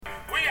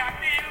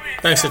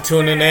Thanks for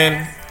tuning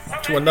in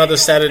to another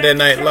Saturday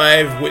Night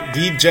Live with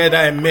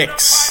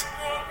DijediMix.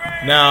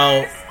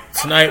 Now,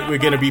 tonight we're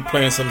going to be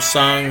playing some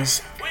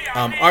songs,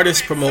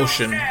 artist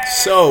promotion.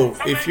 So,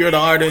 if you're the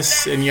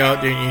artist and you're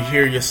out there and you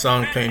hear your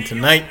song playing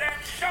tonight,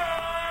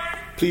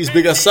 please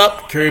big us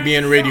up,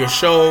 Caribbean Radio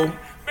Show.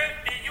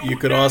 You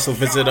could also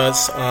visit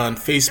us on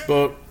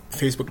Facebook,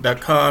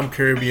 facebook.com,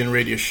 Caribbean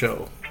Radio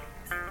Show.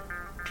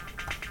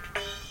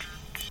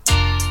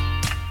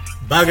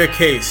 Bagger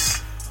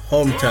Case,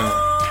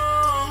 Hometown.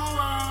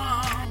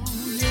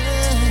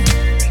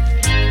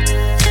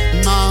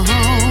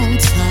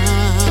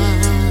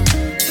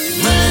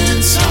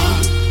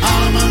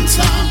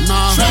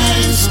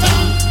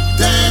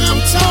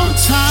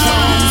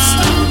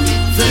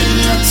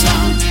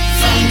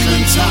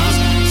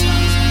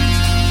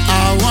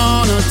 I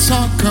wanna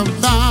talk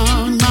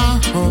about my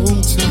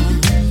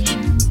hometown.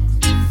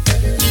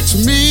 To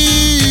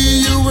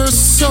me, you were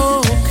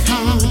so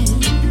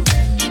kind.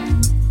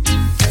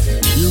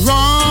 You're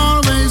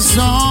always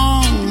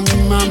on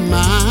my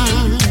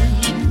mind.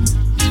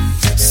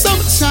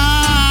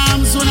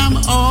 Sometimes when I'm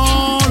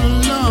all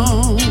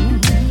alone,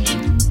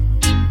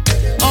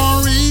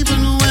 or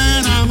even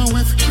when I'm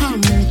with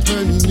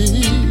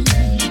company,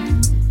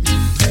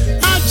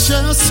 I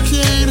just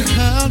can't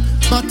help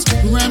but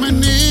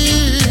reminisce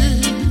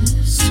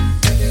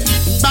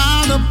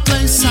about the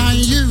place I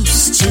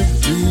used to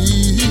be.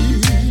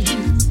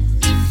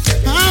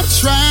 I've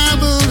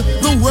traveled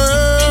the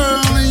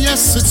world,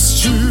 yes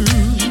it's true.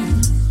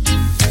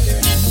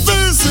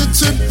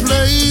 Visited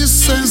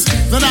places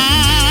that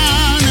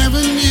I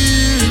never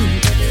knew.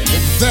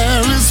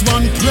 There is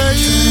one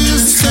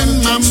place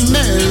in my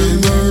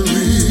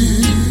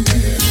memory.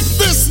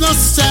 This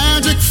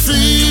nostalgic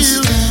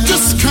feel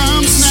just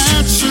comes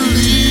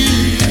naturally.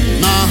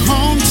 My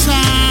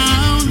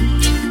hometown,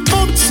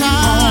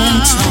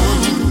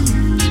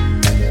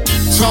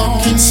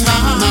 talking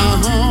about my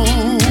hometown,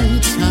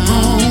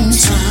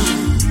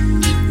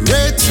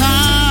 Red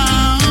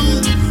Town,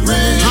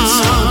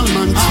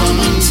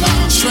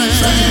 Almontown,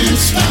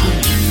 Trenchtown,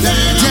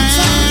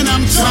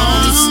 Denhamtown,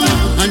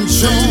 and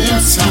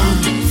Jonestown,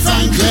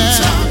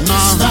 Franklintown,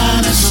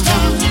 Spanish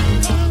Town.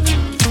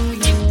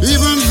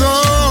 Even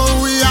though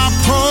we are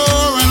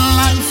poor and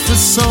life is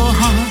so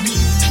hard,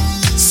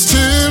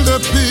 still the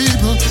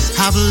people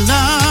have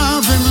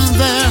love in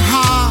their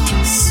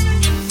hearts.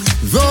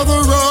 Though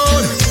the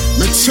road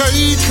may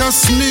take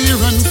us near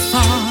and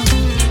far,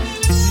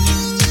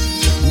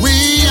 we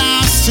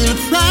are still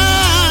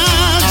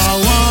proud. I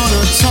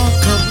wanna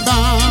talk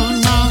about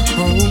my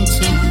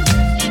hometown.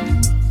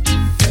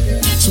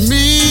 To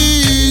me,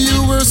 you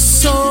were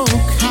so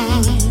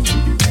kind.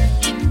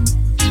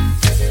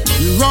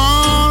 You're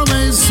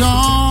always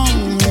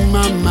on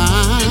my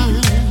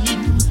mind.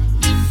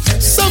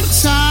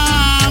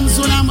 Sometimes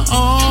when I'm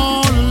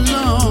all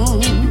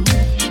alone,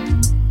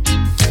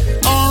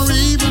 or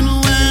even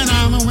when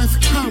I'm with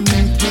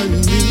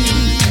company,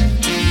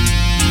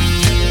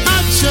 I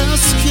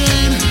just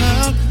can't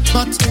help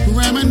but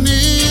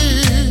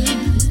reminisce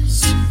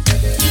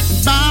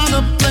about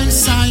the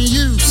place I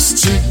used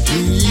to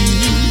be.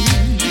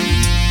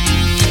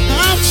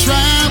 I've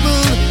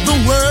traveled the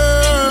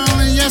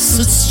world, yes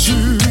it's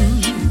true.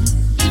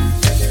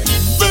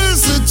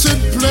 Visited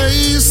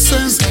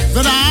places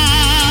that I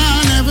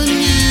never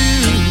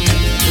knew.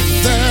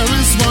 There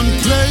is one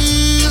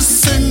place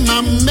in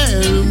my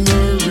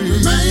memory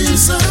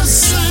remains the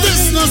same.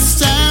 This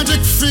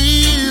nostalgic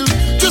feel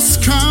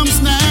just comes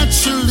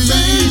naturally.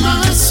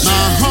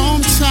 My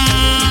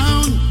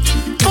hometown,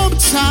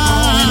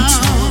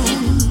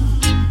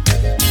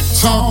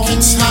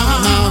 talking about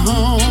my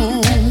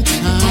hometown,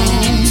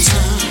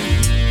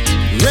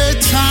 Red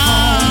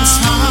Town,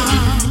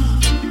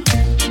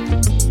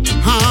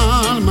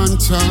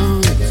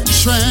 Almontown,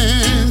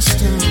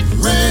 Trenchtown,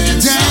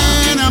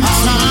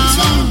 Denhamtown,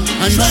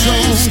 and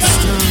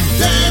Jonestown.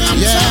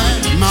 Yeah,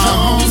 my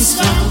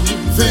hometown,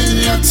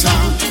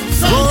 Vineyardtown,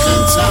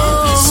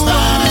 Franklintown,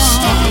 Spanish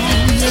Town.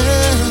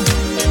 Yeah.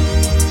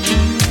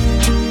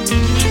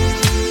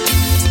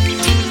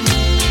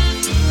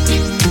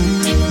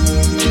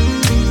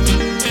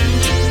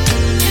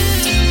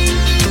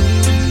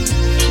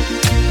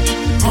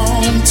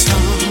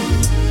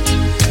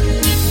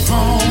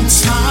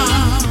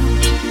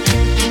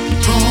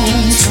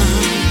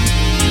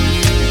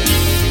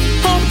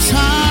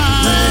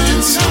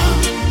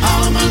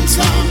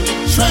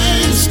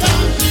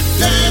 Trenchtown,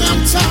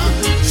 Denhamtown,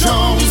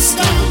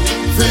 Jonestown,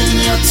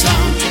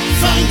 Vineyardtown,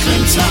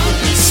 Franklintown,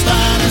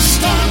 Spanish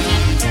Town.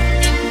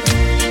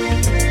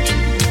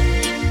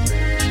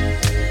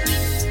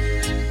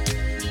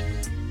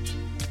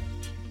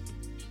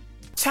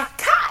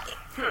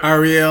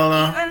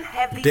 Ariella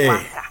Day,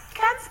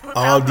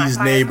 all these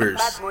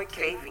neighbors.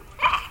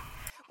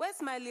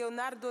 my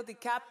Leonardo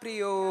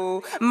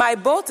DiCaprio, my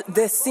boat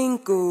de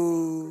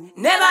cinco.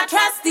 Never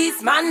trust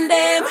these man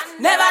them,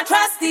 never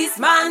trust these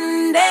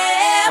man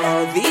them.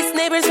 All these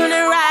neighbors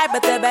wanna ride,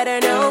 but they better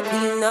know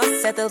we no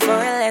settle for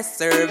a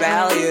lesser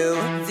value.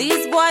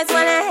 These boys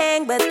wanna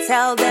hang, but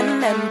tell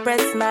them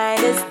Empress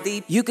mine is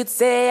deep. You could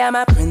say I'm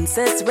a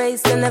princess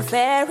raised in a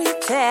fairy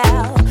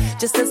tale,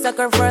 just a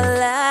sucker for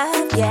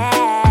love,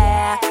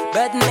 yeah.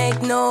 But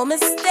make no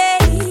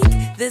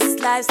mistake, this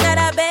life's not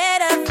a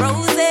bed of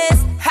roses.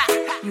 Ha!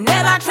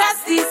 Never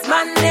trust these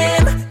man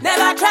them,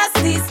 never trust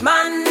these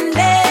man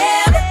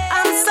them.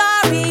 I'm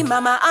sorry,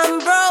 mama, I'm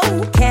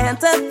broke, can't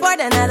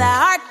afford another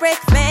heartbreak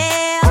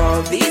fail.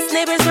 All these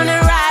neighbors wanna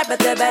ride, but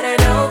they better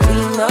know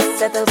we no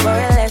settle for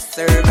a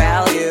lesser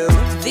value.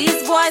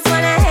 These boys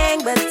wanna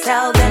hang, but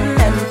tell them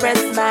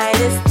Empress mine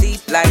is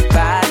deep like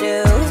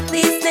Badu.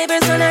 These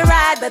neighbors wanna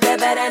ride, but they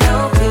better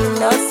know we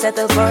no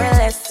settle for a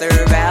lesser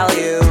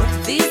value.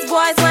 These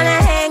boys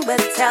wanna hang,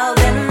 but tell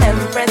them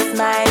Empress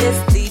mine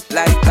is deep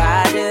like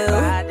Badu.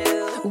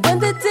 When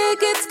the day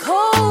gets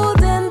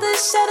cold and the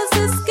shadows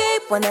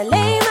escape, when I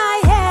lay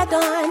my head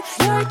on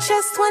your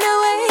chest, when I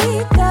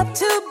wake up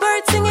to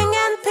birds singing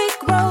and pink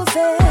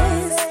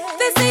roses.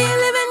 They say you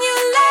live and you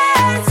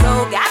learn, so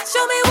God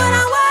show me what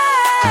I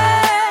want.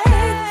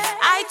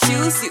 I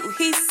choose you,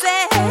 he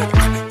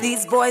said.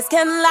 These boys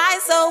can lie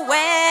so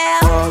well.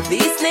 All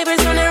these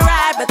neighbors wanna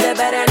ride, but they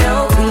better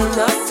know we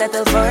no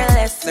settle for a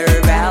lesser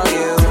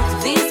value.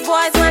 These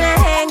boys wanna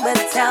hang, but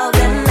tell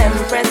them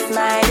Empress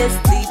mine is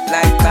deep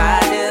like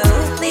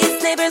Badu.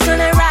 These neighbors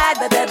wanna ride,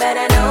 but they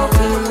better know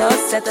we no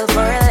settle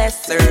for a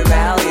lesser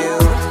value.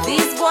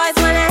 These boys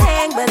wanna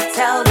hang, but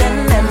tell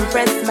them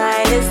Empress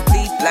mine is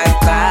deep like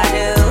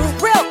Badu.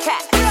 Real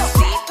cat,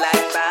 deep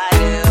like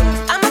Badu.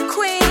 I'm a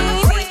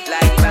queen, deep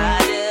like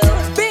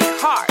Badu. Big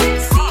heart,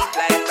 deep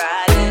like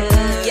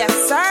Badu. Yes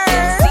sir,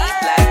 deep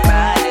like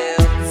Badu.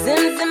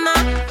 Zim Zimma,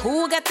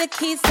 who got the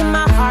keys to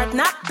my heart?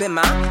 Not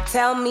Bimma.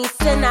 Tell me,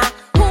 sinner,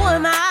 who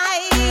am I?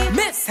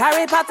 Miss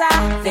Harry Potter,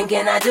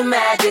 thinking I do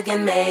magic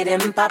and made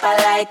him papa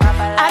like.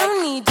 I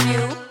don't need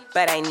you,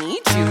 but I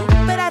need you.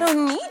 But I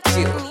don't need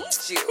you.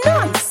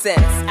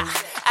 Nonsense.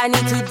 I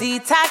need to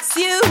detox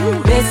you.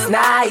 Miss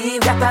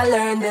Naive, gotta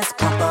learn this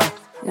proper.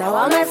 Now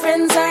all my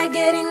friends are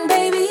getting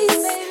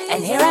babies,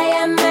 and here I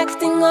am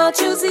acting all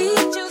choosy.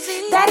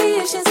 Daddy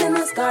issues in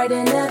this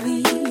garden of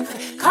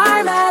Eve.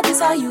 Karma, this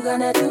how you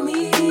gonna do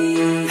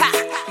me? Ha!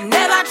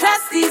 Never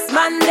trust these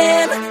man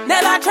them,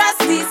 never trust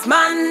these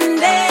man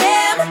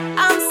them.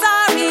 I'm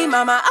sorry,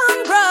 mama, I'm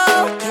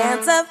broke,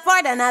 can't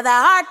afford another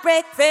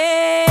heartbreak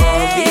fail.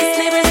 All these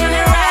neighbors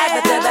wanna ride,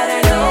 but they better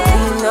know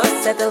we no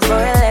settle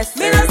for a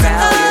lesser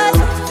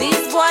value.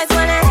 These boys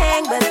wanna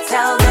hang, but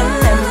tell them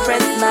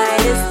Empress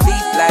mine is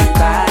deep like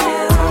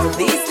Badu.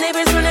 These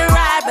neighbors wanna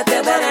ride, but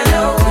they better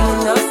know we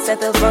no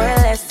settle for a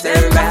lesser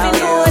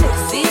value.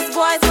 These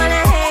boys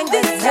wanna hang,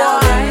 but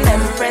tell them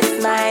Empress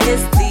mine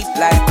is deep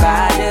like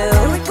Badu.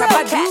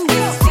 Proper cat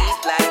is deep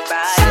like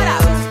Badu. Shut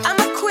up, I'm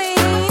a queen,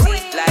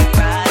 deep like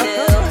Badu.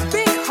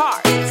 Big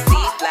heart,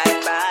 deep like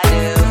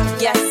Badu.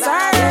 Yes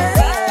sir,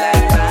 deep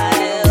like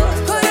Badu.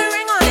 Put a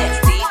ring on it,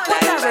 deep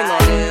like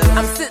Badu.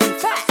 I'm sitting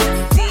fat,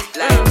 deep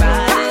like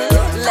Badu.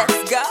 Let's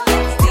go,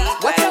 deep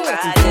what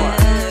like Badu.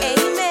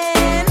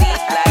 Amen,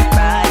 deep like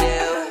Badu.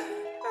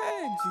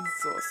 Hey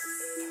Jesus.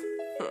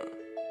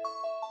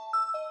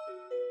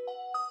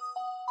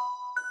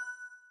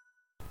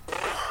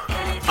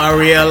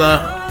 Ariella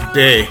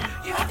Day,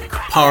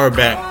 Power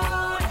Bank.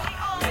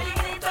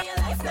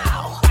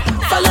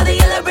 Follow the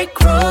yellow brick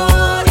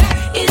road.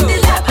 In the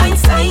lab,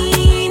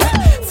 Einstein.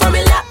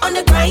 Formula on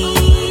the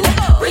grind.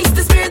 Raise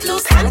the spirit,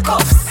 loose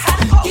handcuffs.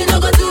 You no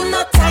go do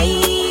no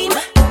time.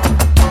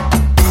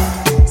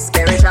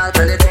 Spiritual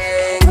on the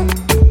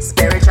thing.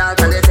 Spiritual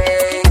on the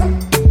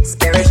thing.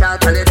 Spiritual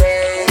on the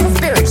thing.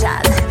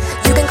 Spiritual.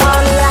 You can call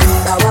me a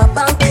power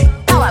bank.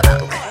 Power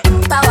bank.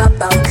 Power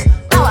bank.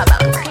 Power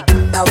bank.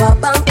 Power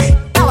bank.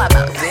 Power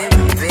bank. Vim,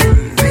 vim,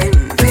 vim,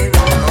 vim.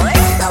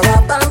 Power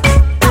bank.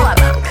 Power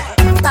bank.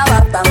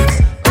 Power bank.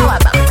 Power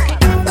bank.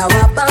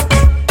 Power bank.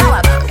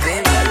 Power bank.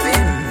 Vim,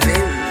 vim,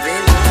 vim,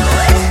 vim.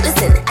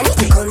 Listen, I need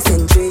to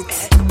concentrate.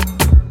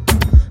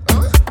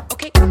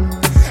 Okay.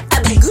 I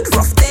be good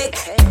rough take.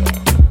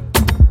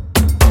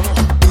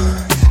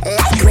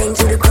 Like rain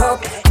to the crop.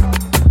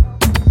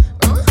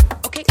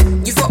 Okay.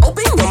 You for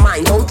open your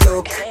mind, don't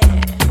look.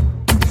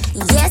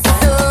 Yes, so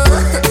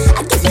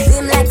I give you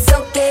them like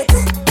socket.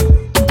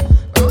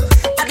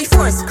 I be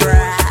force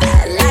cry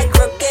like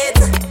rocket.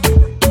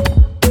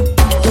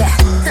 Yeah,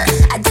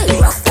 I do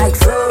rough like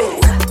throw.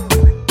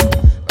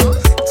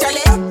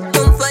 Charlie,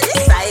 come for the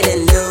side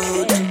and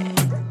load.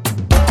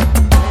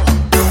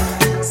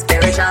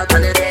 Spiritual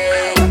on the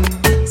thing.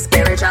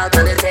 Spiritual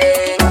on the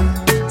thing.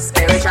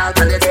 Spiritual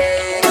on the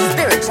thing.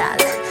 Spiritual.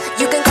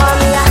 You can call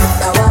me a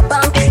power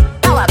bank.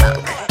 Power bank.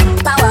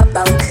 Power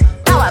bank.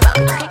 Power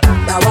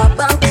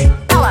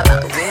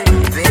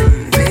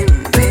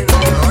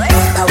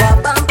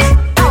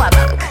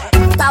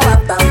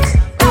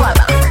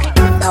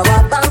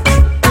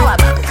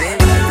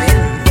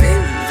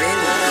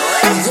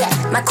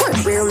I call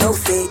it real, no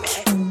fake.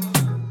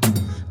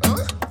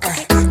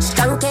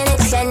 Strong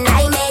connection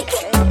I make.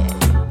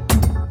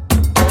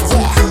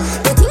 Yeah,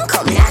 the thing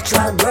come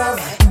natural, bro.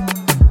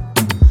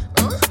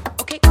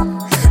 Okay,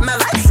 my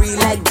vibe free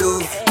like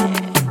dove.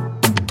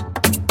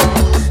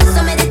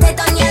 So meditate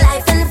on your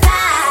life and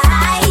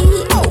fly.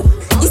 Oh,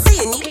 you say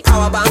you need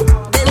power bank,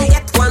 then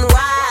get one.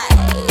 Why?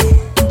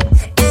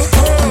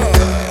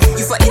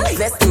 You for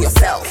invest in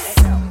yourself.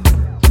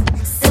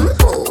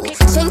 Simple,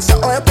 change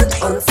your oil,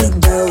 put on seat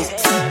belt.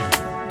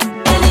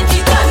 And if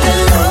you got the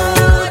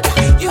load,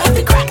 you have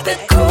to crack the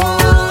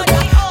code.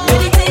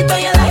 Meditate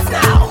on your life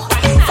now.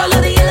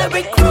 Follow the yellow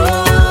brick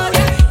road.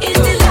 It's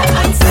the life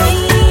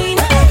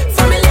unstained.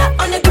 Formula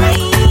on the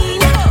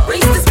grind.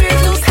 Raise the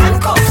spirit, loose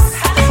handcuffs.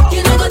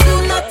 You know go do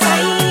no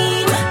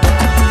time.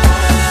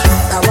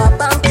 Power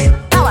bank,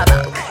 power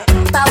bank,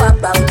 power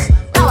bank,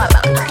 power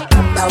bank,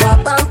 power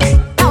bank,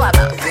 power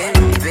bank. Vim,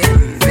 vim,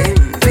 vim,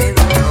 vim.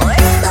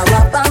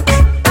 Power bank,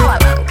 power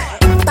bank,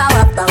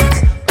 power bank,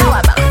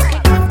 power bank,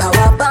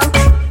 power bank,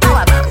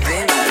 power bank.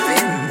 Vim,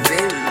 vim,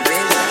 vim,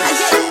 vim.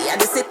 I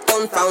just sit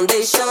on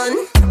foundation.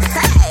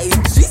 Hey,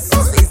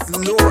 Jesus is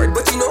Lord,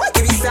 but you know I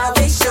give you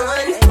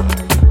salvation.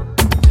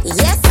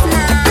 Yes,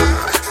 now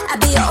I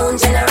be your own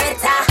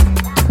generator.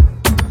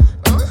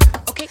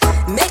 Okay,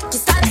 make you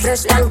start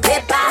fresh blank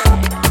paper.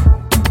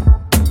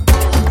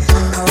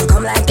 Power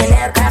come like an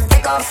aircraft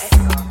take off.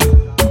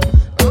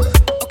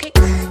 Okay,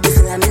 you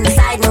feel I'm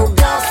inside, no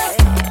bluff.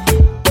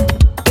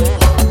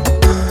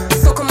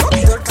 So come up,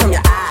 dirt from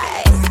your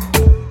eye.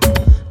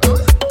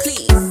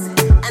 Please,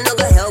 I know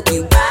gonna help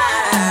you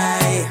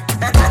buy.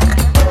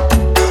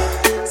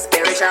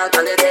 Spiritual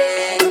on the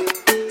thing,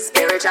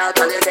 spiritual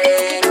on the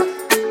thing,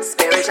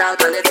 spiritual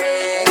on the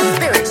thing.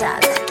 Spiritual,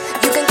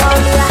 you can call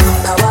me a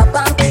power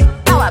bank,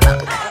 power bank,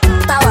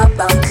 power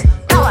bank,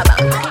 power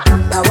bank,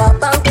 power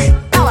bank,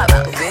 power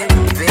bank. Vim,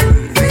 vim,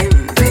 vim,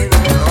 vim.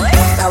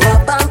 Power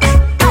bank,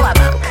 power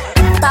bank,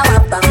 power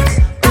bank,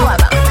 power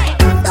bank,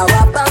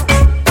 power bank,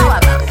 power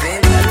bank.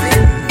 Vim,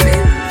 vim,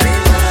 vim,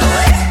 vim.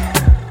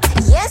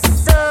 Yes,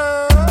 sir.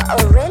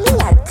 Really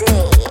a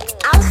day.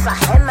 Alpha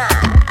Hema.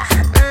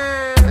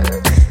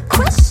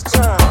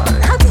 Question: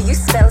 how do you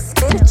spell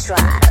spiritual?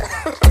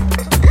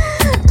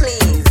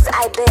 Please, I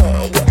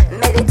beg,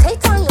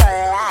 meditate on your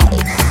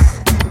life.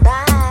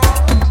 Bye.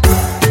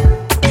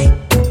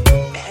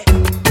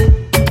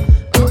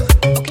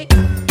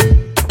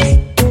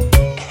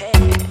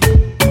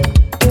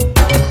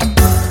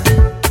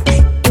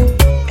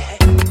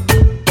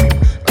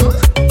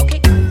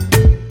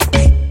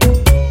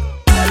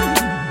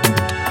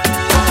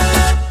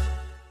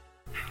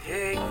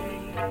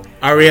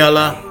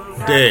 Ariella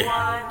Day,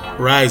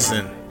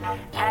 Rising.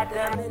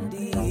 Adam and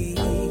Eve,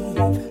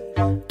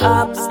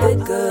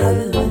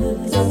 obstacles,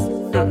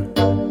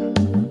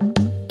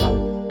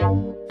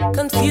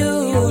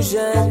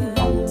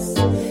 confusions,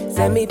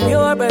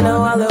 semi-pure but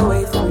now all the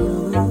way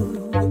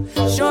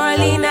through.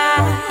 Surely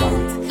not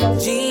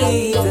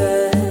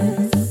Jesus,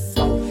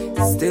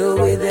 still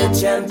with the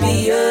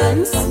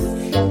champions,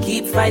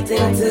 keep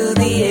fighting to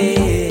the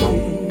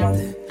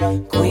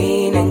end.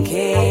 Queen and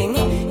king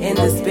in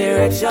the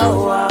spiritual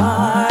war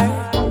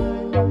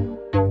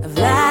of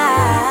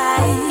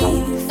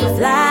life, of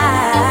life.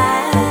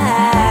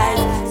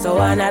 So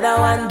another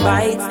one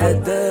bites the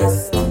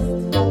dust.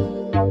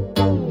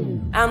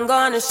 I'm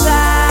gonna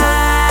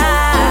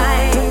shine,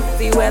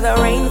 see where the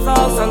rain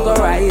falls, sun go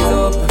rise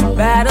up.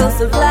 Battles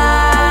of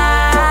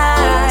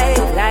life,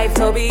 life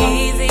no be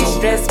easy,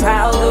 stress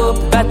piled up.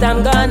 But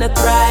I'm gonna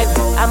thrive,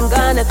 I'm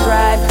gonna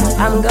thrive,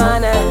 I'm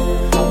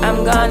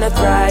gonna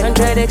thrive.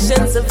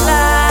 Contradictions of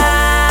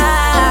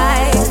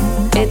life,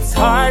 it's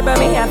hard but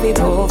me happy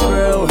pull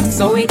through.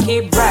 So we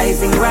keep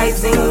rising,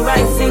 rising,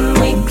 rising.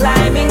 We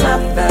climbing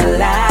up the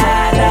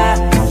ladder.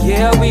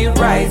 Yeah, we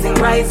rising,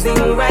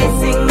 rising,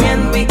 rising,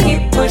 and we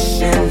keep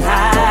pushing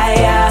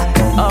higher.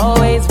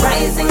 Always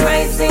rising,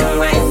 rising,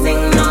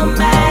 rising, no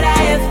matter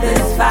if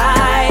there's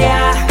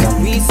fire.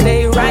 We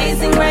stay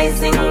rising,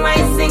 rising,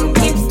 rising,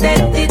 keep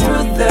steady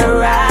through the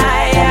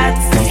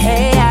riots.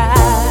 Hey,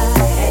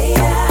 hey,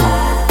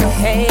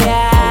 hey,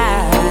 hey,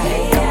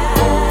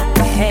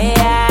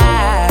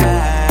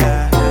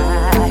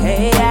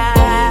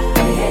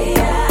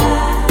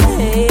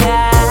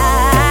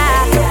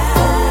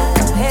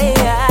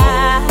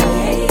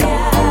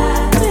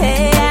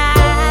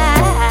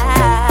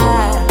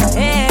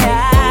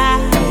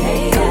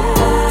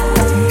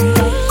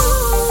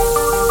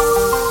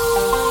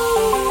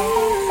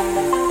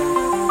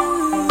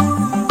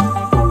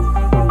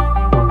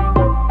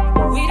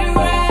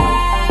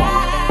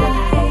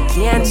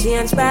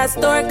 change past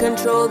or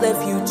control the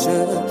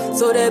future.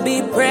 So to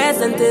be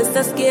present is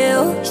the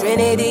skill.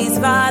 Trinity's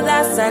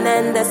Father, Son,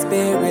 and the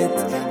Spirit.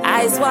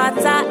 Ice,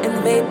 water,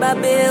 and vapor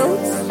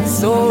built.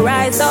 So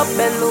rise up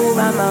and move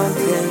a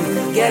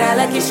mountain. Get a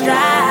lucky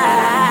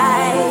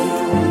strike.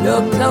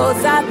 Look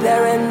close out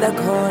there in the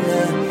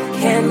corner.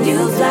 Can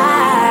you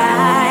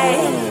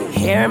fly?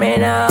 Hear me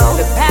now.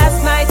 The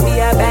past might be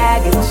a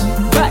baggage,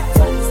 but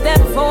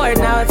step forward,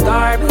 now it's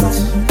garbage.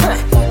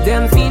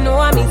 Them fi know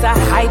I'm is a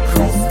high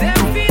priest.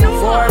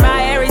 For my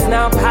hair is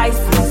now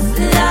Pisces.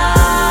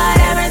 Lord,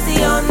 have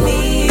mercy on me.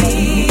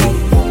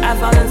 I've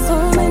fallen so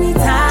many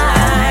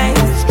times,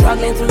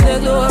 struggling through the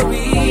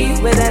glory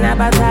with an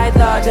appetite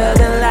larger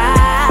than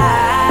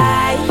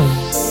life.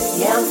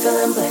 Yeah, I'm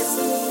feeling blessed.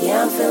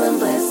 Yeah, I'm feeling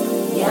blessed.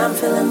 Yeah, I'm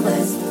feeling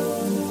blessed.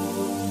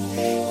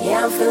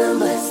 Yeah, I'm feeling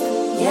blessed.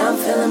 Yeah, I'm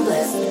feeling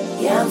blessed.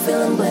 Yeah, I'm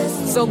feeling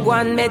blessed. So go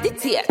and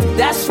meditate.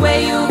 That's where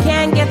you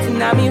can get in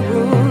my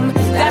room.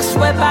 That's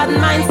where bad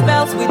mind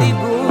spells with the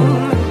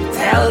broom.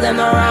 Tell them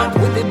around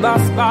with the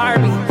boss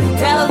Barbie.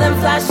 Tell them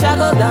flash I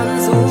go down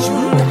soon.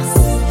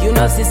 You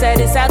know she said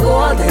it's a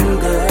golden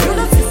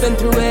girl. Been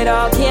through it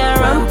all, can't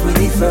run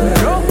pretty fur.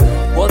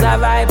 Hold that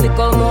vibe,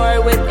 little more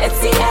with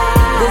Etsy.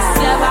 This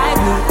your vibe,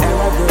 new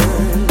era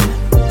girl.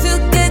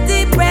 Took a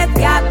deep breath,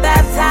 got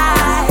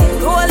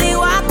baptized. Holy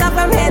water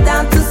from head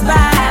down to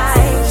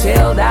spine.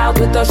 Chilled out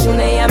with Oshune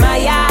and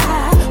Maya.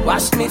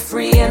 Washed me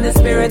free and the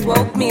spirit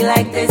woke me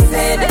like they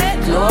said.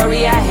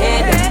 Glory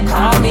ahead,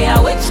 call me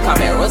a witch, come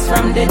and rose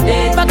from the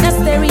dead. But the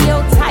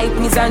stereotype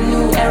is a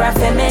new era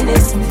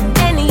feminist.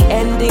 Any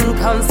ending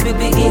comes with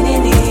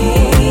beginnings.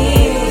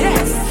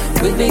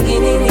 With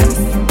beginnings.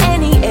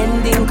 Any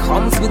ending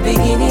comes with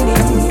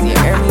beginnings. You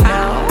hear me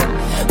now?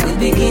 With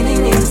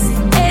beginnings.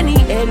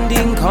 Any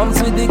ending comes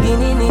with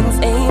beginnings.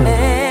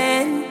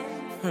 Amen.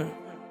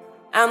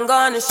 I'm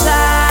gonna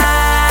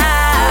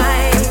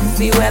shine.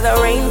 See where the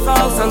rain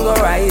falls, sun go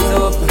rise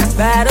up.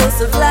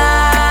 Battles of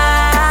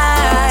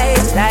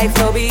life. Life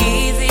will be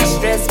easy,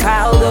 stress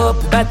piled up.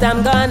 But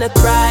I'm gonna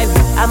thrive,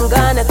 I'm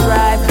gonna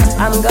thrive.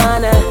 I'm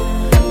gonna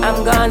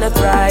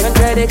thrive.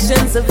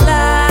 Contradictions of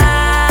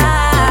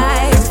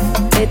life.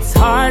 It's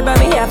hard, but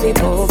me have to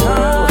pull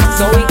through.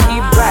 So we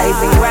keep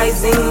rising,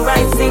 rising,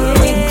 rising.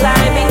 We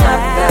climbing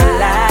up the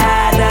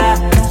ladder.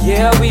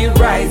 Yeah, we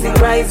rising,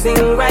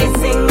 rising,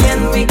 rising.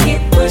 And we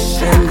keep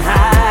pushing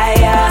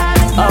higher.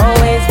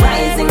 Always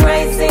rising,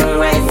 rising,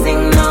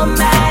 rising, no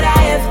matter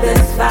if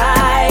there's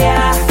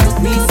fire.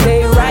 We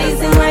stay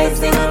rising,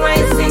 rising,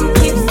 rising,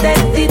 keep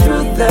steady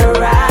through the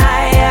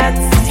riots.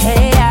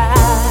 Hey,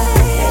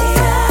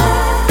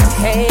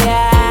 hey, hey,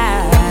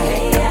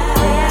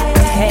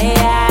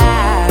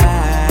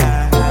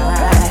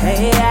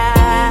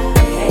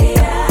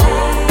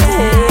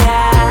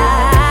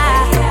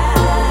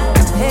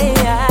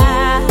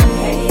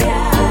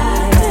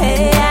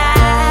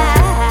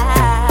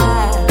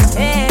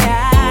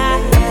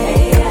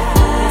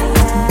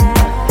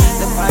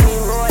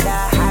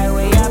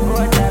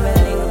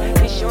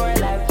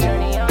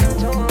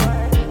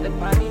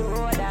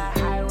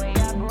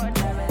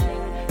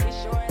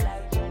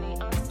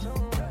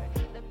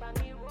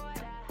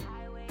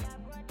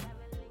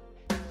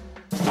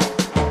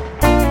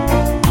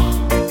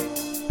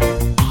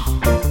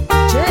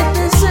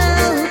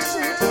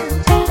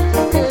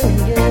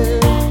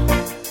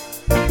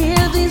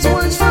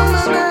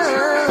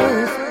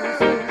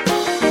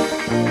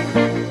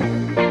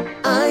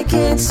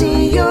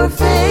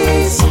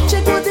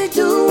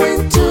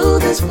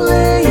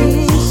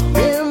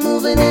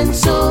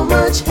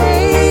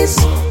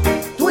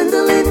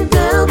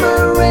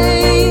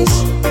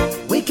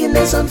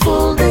 on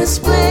full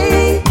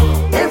display.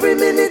 Every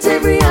minute,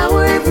 every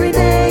hour, every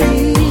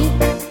day.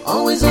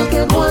 Always look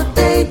at what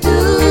they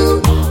do.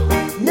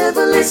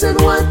 Never listen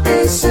what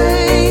they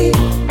say.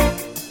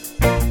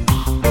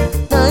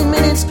 9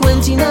 minutes,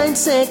 29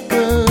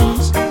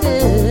 seconds.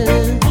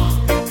 Yeah.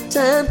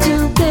 Time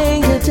to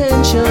pay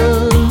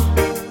attention.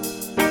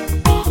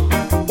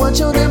 Watch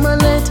how them a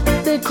let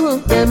they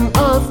crook them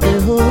off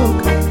the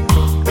hook.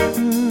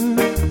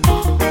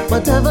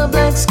 But have a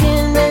black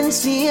skin and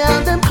see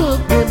how them cook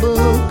the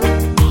book.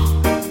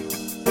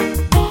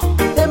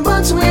 Them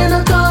butts we in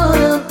a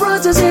corner,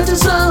 brought us here to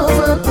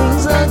solve.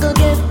 Things are gonna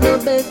get no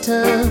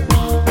better.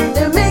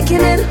 They're making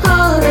it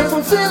harder,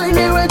 fulfilling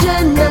their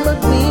agenda, but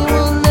we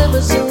will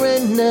never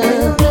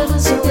surrender. Never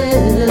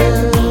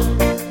surrender.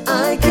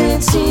 I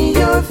can't see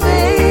your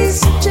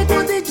face. Check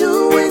what they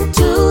doing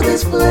to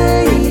this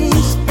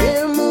place.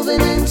 They're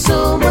moving in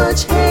so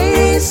much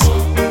haste,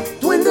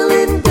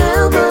 dwindling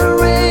down my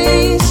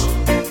race.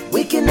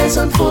 Wickedness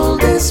on full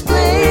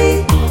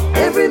display.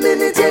 Every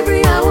minute,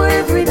 every hour,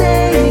 every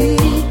day.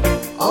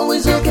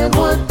 Always look at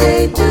what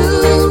they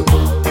do.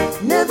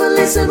 Never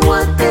listen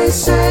what they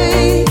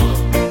say.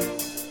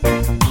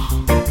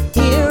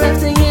 Year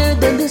after year,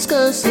 them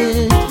discuss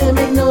it, them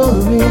ignore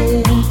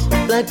it.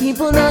 Black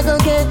people not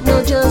gonna get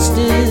no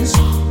justice.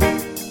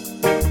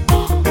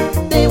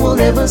 They will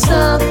never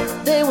stop.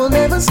 They will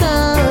never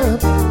stop.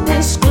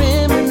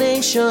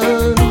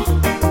 Discrimination.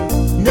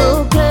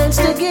 No plans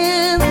to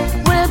give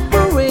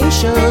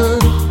reparation.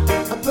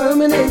 A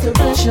permanent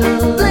oppression.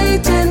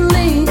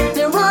 Blatantly,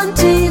 they're on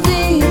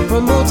TV,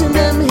 promoting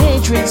them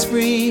hatred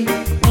spree.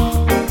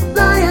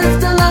 Lie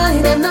after lie,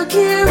 them not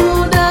care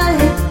who died.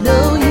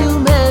 No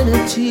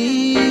humanity.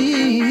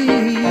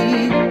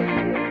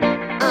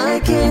 I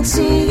can't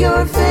see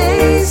your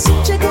face.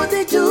 Check what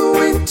they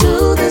doing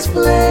to this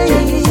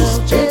place.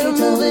 They're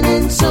moving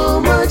in so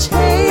much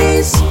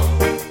haste,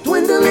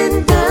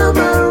 dwindling down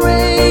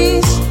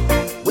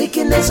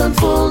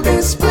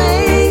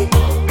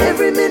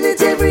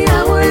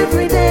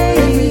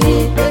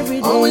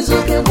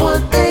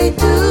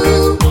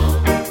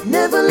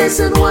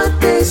listen what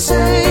they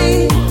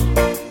say.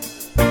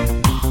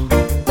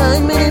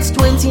 9 minutes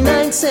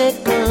 29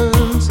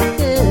 seconds.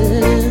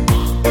 Yeah.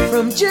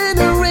 From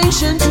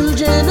generation to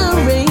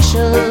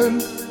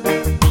generation,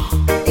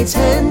 it's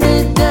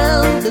handed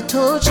down, the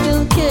torch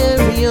to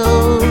carry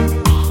on.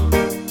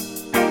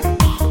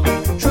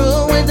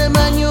 Throw away the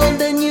manual,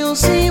 then you'll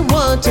see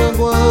what I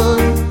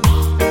want.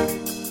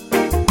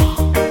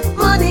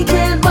 Money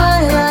can't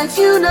buy life,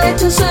 unite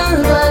to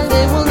survive.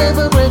 They will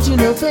never grant you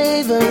no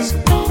favors.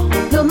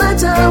 No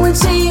matter how it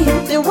seems,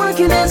 they're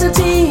working as a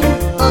team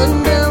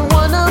under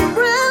one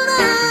umbrella.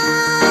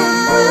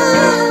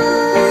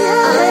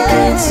 I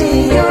can't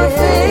see your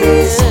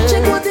face.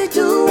 Check what they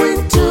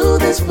doing to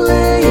this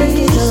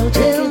place.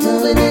 They're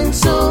moving in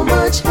so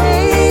much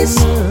haste,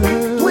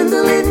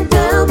 dwindling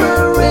down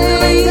my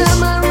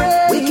race.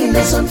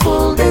 Wickedness on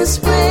full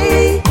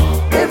display.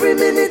 Every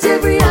minute,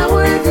 every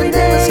hour, every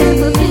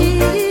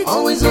day.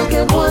 Always look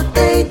at what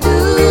they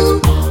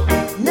do,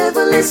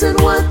 never listen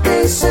what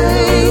they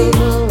say.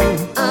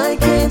 I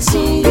can't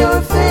see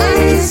your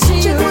face.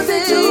 Check what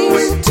they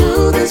doing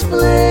to this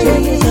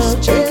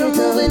place. They're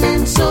moving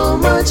in so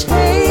much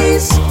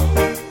haste,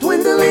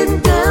 dwindling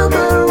down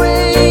my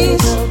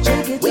race.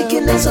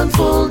 Wickedness on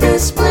full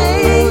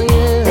display.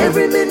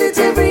 Every minute,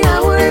 every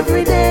hour,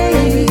 every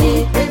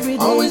day.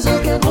 Always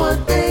look at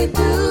what they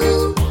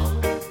do,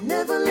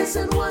 never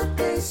listen what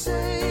they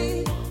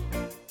say.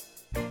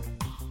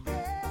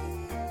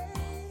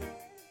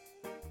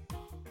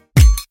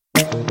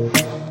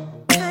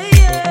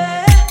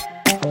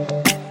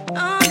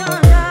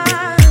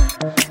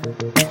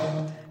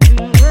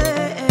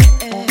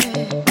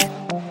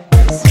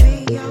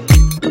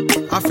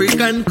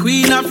 African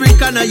queen,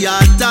 African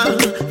ayata,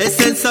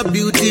 essence of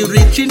beauty,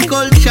 rich in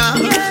culture.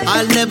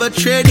 I'll never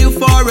trade you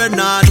for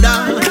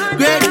another.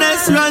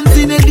 Greatness runs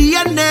in the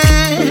DNA.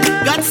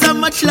 Got so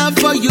much love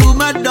for you,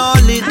 my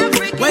darling.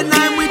 When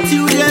I'm with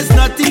you, there's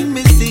nothing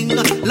missing.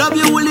 Love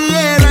your woolly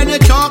hair and your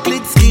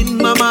chocolate skin,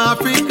 Mama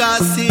Africa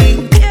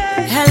sing.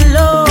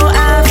 Hello,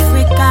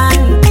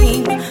 African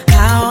king,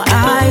 how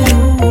are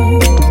you?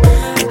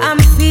 I'm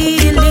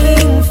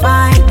feeling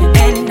fine,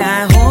 and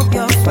I hope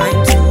you're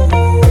fine too.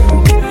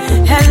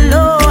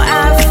 Hello,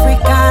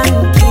 African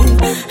king,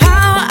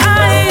 how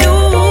are you?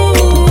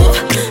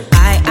 I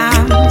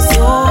am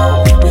so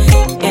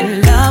in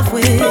love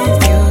with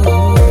you.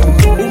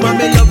 Woman,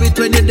 me love it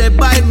when you're there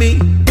by me.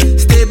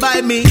 Stay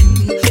by me,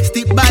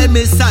 stick by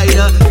me side.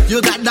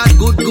 You got that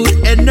good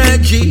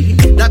energy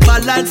that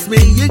balance me.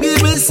 You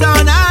give me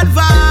some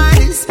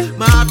advice.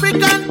 My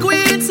African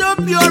queen, so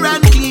pure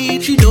and clean.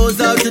 She knows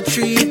how to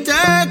treat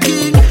her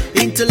king.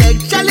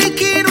 Intellectually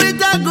keen with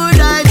a good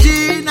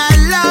hygiene. I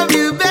love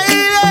you, baby.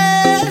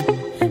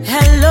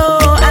 Hello,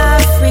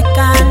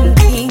 African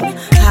king,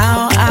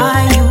 how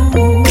are you?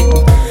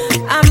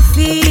 I'm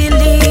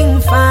feeling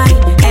fine,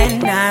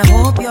 and I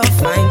hope you're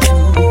fine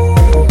too.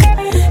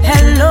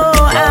 Hello,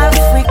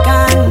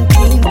 African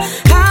king,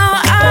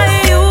 how are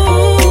you?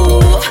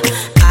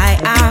 I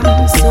am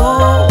so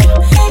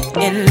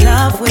in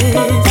love with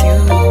you.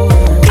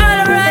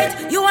 Alright,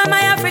 you are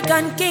my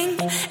African king.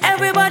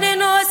 Everybody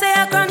knows say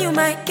I crown you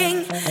my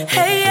king.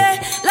 Hey, yeah,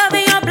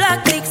 loving your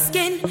black thick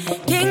skin.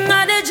 King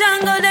of the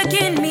jungle, the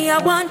king me I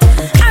want.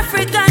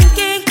 African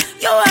king,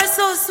 you are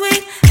so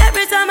sweet.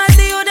 Every time I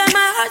see you, then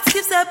my heart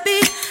skips a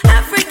beat.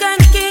 African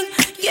king,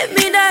 give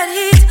me that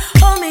heat.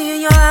 Hold me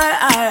in your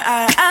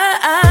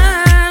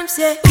arms,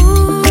 yeah.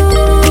 Ooh,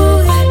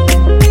 yeah.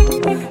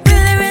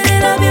 Really, really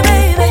love you,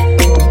 baby.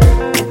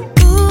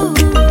 Ooh,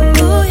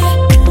 yeah.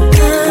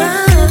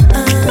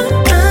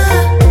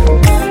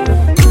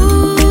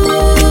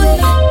 Ooh,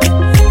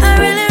 yeah. I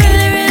really,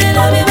 really, really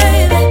love you,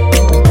 baby.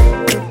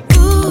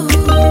 Ooh,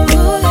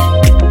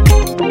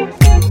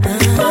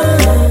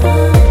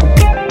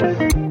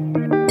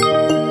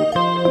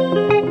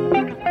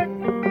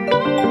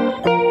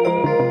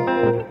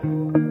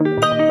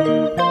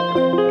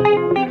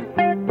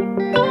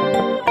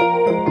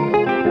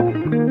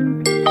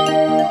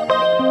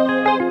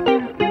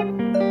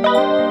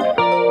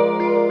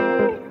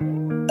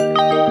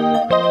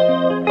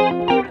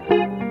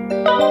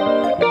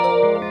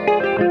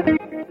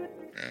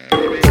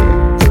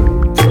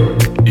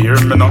 Hear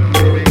me now.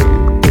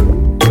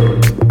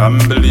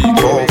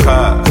 Unbelievable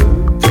car.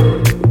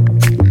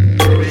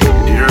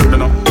 Hear me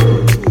now.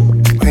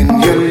 When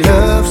you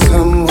love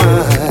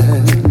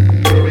someone,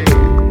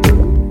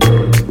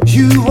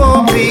 you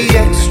walk the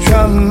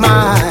extra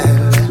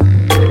mile.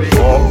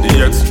 Walk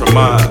the extra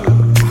mile.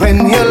 When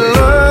you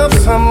love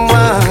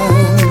someone,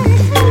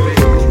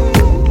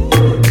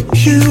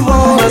 you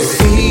wanna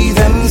see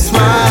them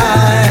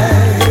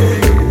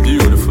smile.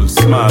 Beautiful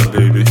smile,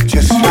 baby.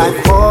 Just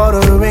like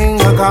watering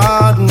a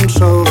garden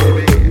so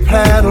the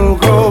plant will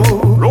grow.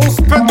 Rose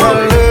But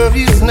petal. love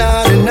is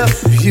not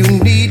enough, you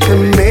need to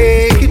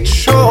make it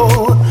show.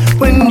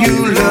 When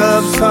you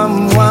love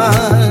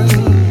someone,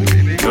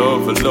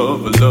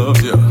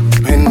 Love, yeah.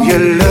 when you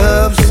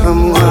love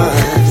someone,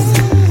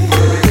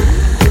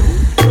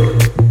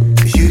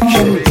 you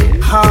can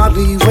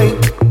hardly wait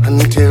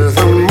until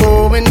the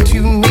moment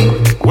you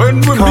meet. Wait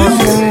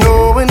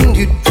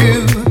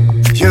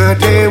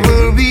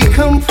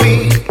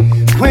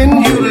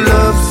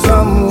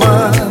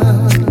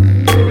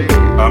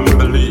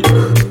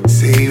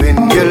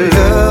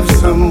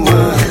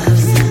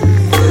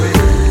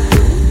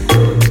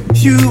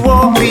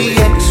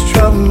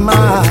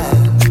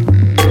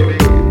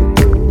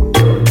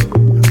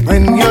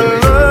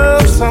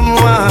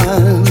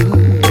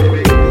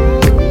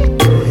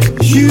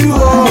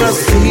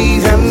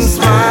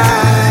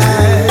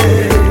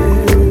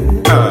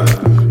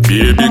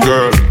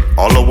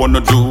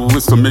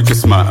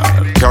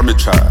me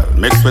child.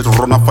 Mix with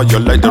run off for you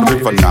like the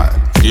river Nile.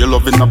 You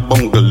love in a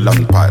bungle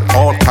and pile.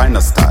 All kind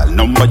of style,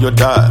 number your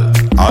dial.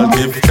 I'll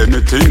give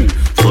anything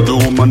to the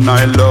woman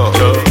I love.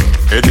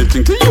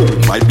 Anything to you,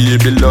 my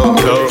baby love.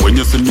 When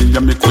you see me,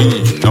 I'm a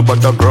queen,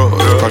 nobody bro.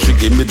 Cause she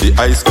give me the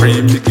ice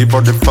cream, me give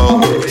her the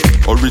fudge.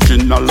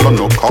 Original and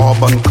no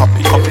carbon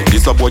copy.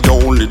 This a boy you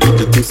only do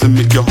the things to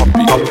make you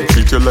happy.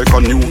 Treat you like a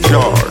new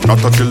car, not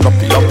a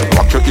jalopy.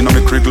 Rock you in a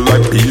me cradle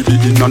like baby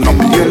in a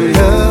nappy. You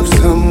love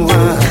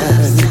someone,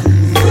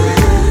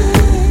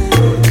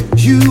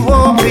 you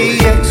won't be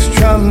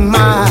extra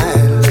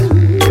mile.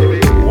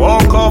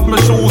 Walk off my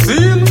shoes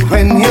in.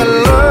 When you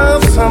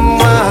love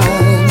someone,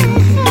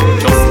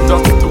 that's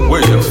the way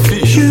you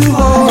feel. you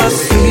wanna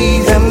see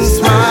them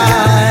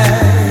smile.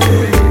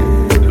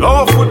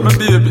 Love with me,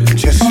 baby.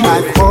 Just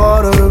like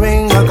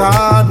watering a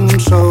garden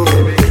so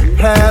the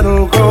plant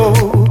will grow.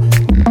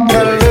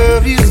 That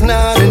love is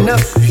not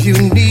enough, you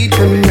need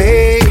to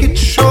make it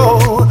show.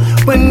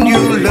 When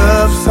you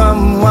love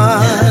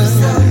someone,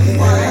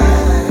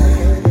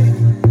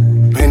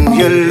 when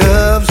you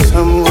love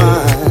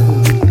someone,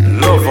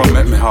 Love will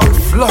make me heart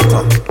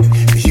flutter.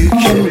 you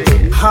can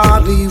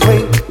hardly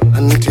wait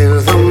until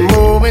the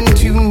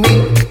moment you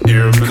meet.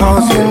 Hear me?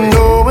 Cause you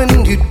know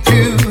when you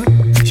do,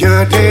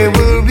 your day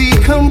will be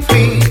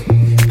complete.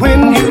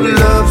 When you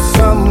love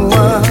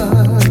someone,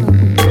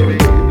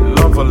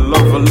 Lover,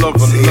 lover, lover,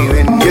 see lover.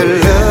 when you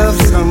love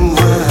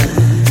someone,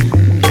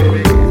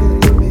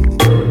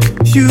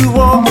 you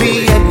won't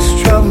be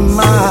extra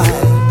mile.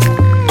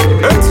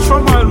 Extra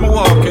mile me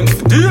walking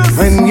for days.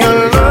 When you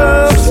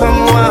love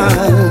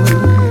someone,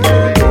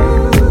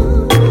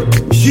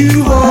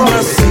 you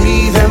wanna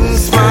see them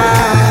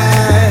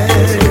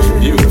smile.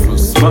 Beautiful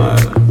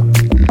smile.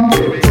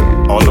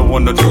 All I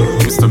wanna do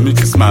is to make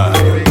you smile.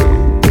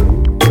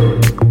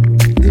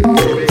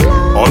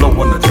 All I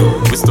wanna do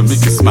is to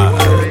make you smile.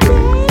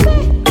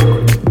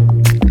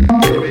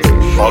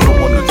 All I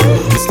wanna do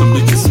is to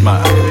make you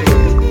smile.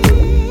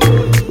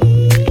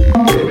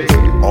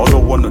 All I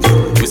wanna do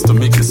is to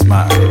make you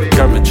smile.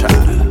 Carry me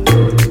child.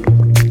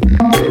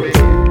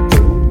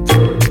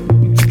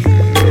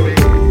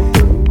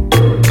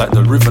 Like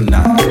the river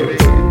Nile.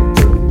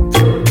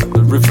 Like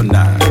the river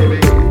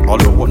Nile.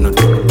 All I wanna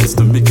do is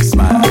to make you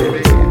smile.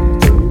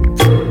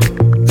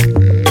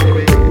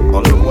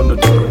 All I wanna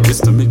do is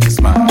to make you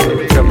smile.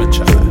 Carry me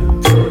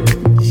child.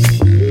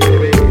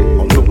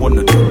 All I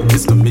wanna do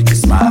is to make you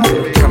smile.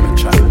 Carry me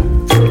child.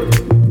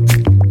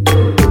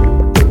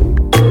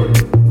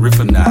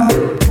 River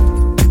Nile.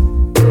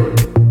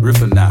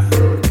 River Nile.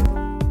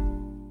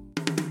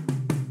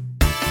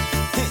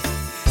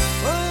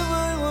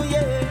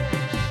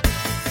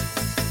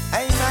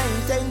 My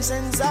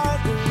intentions are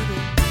good,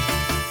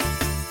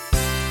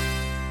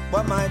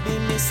 what might be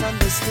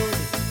misunderstood.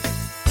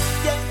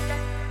 Yeah.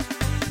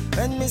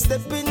 When me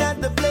step in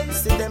at the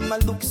place, see them I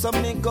look so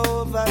me go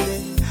over there.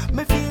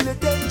 Me feel the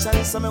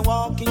tension, so me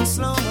walking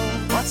slow.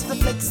 Watch the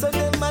flex, so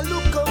them I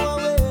look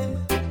away.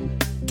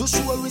 To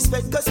show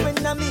respect, cause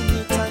when I'm in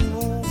it and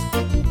move,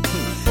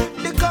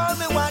 they call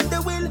me what they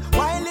will,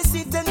 while they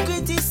sit and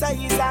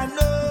criticize. I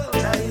know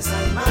Christ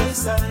on my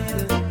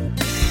side.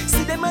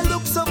 See them I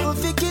look so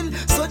fickle,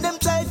 so them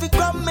try to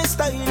cram my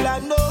style. I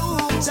know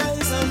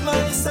Christ on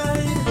my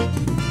side.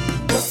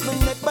 Just me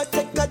never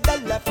take a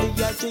dollar for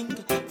your drink.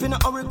 If you know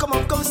how we come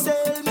up, come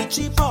sell me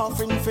cheap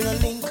offering for no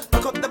link.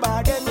 Pack up the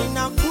bar, them in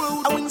a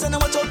crew. I wings and I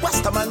watch out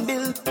Wasta man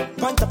bill.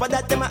 On top of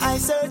that, them I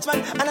search man,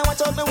 and I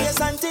watch out my waist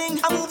and thing.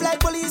 I move like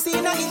police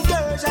in a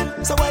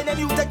incursion. So why them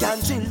youth I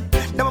can't chill?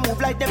 Them I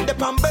move like them the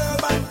pan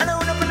bourbon, and I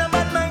run up in a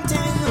bad mind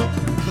thing.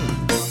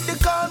 They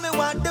call me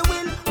what they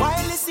will,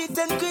 while they sit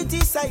and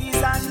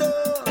criticize. I know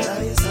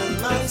Christ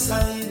on my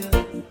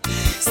side.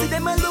 See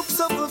them I look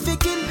so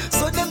fickle,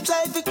 so them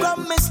try to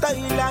cram my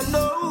style. I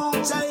know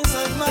Christ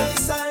on my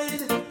side.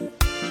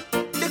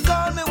 They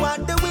call me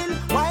what they will,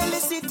 while they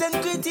sit and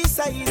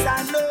criticize.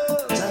 I know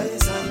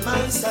Christ on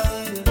my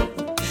side.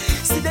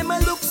 See them I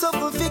look so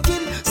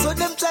fickle, so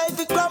them try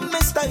to cram my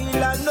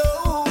style. I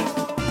know.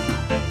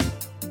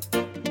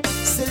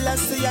 Still I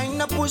say I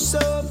ain't a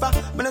pushover.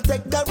 When I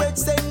take a red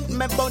cent,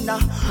 me bona.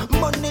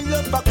 Money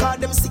love, cause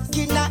them sick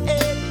in a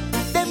head.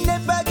 Them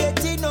never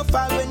get enough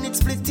when it's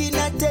split in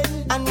a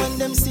 10. And when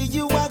them see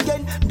you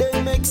again,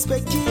 them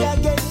expect you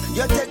again.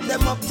 You take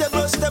them up, you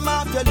brush them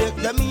off, you lick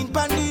them in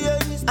pan the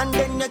ends. And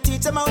then you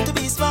teach them how to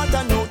be smart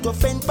and how to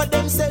fend for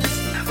themselves.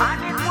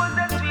 And it was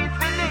a sweet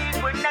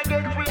feeling when I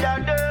get rid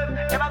of them.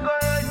 Never go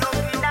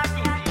up in a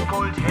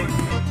difficult head.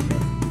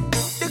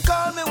 They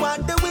call me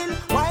what they will,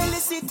 while they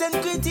sit and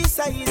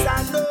criticize.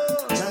 I know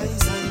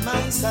Christ on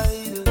my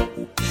side.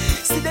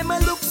 See them I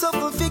look so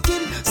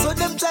fickle, so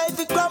them try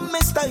to cram my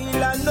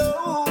style. I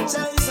know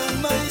Christ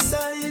on my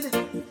side.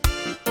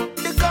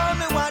 They call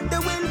me what they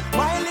will,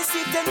 while they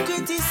sit and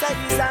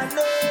criticize. I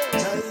know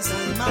Christ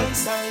on my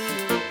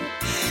side.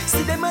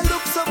 See them I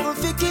look so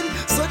fickle,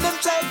 so them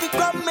try to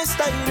cram my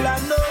style. I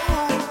know.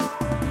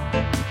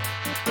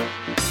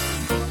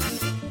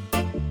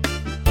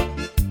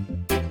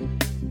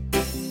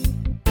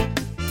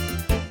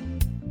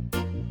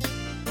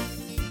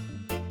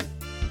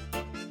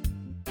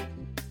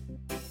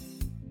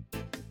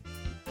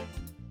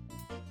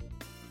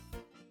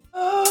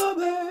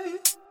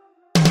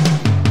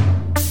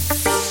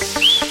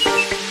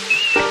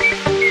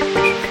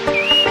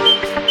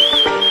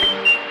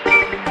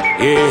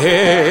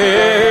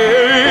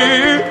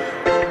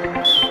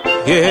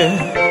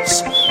 Yes.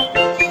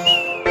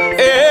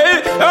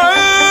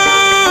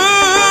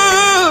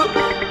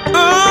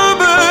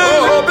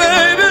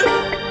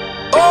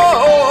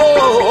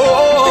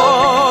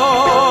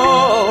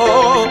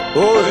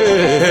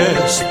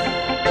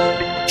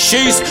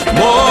 She's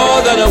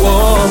more than a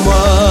woman.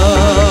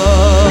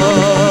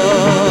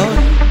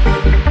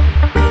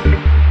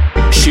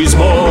 She's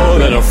more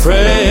than a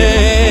friend.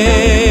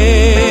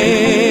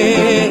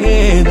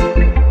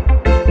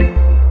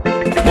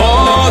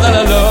 More than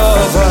a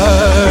lover.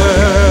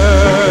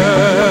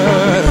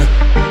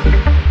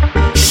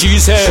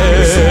 She's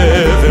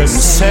heaven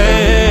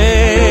sent.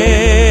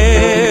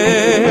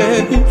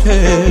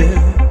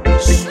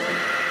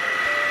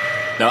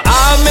 Now I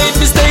made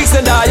mistakes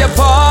and I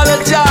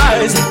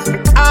apologize.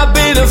 I've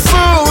been a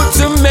fool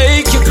to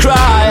make you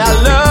cry. I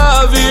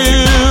love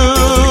you,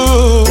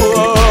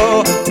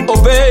 oh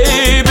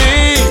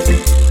baby.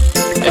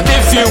 And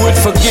if you would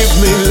forgive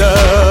me,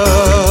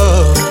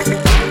 love,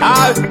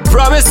 I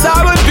promise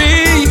I would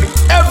be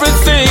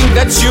everything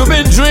that you've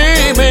been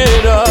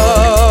dreaming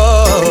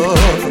of.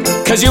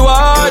 'Cause you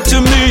are to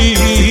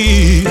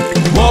me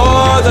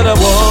more than a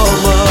woman.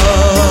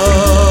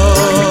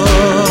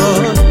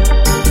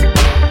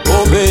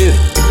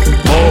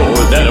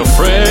 More than a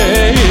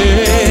friend,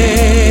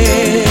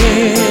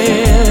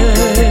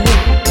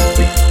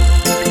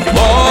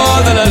 more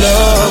than a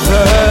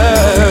lover.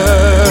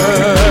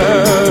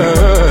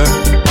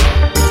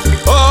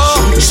 Oh,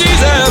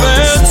 she's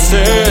heaven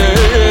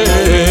sent,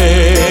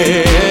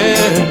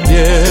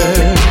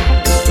 yeah.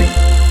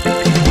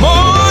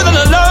 More than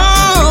a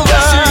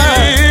lover,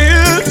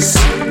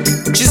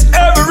 she's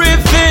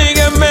everything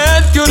a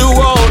man could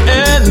want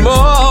and more.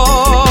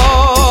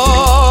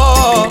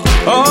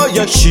 Oh,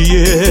 yes, she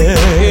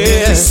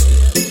is.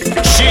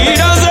 She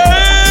does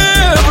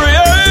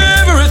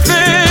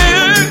everything.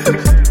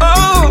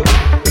 Oh,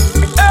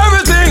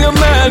 everything a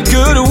man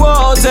could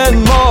want and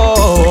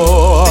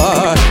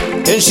more.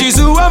 And she's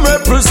who I'm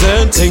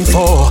representing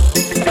for.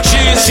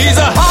 She's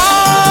a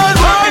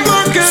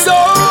hard-working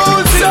soul,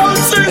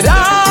 and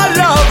I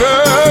love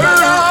her.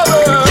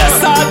 Yes,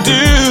 I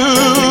do.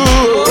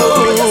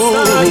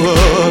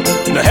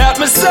 Now help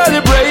me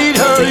celebrate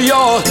her,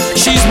 y'all.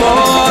 She's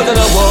more than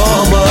a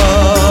woman.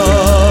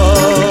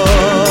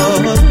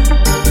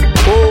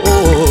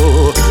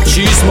 Oh,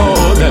 she's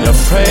more than a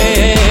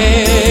friend.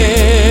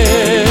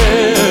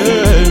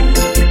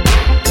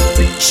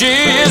 She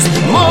is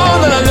more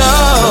than a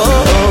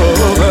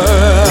lover.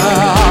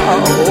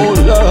 Oh,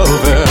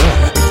 lover.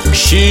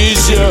 She's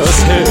just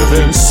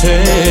heaven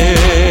sent.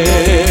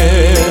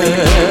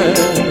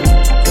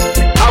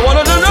 I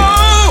wanted to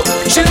know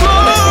she's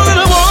more than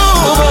a woman.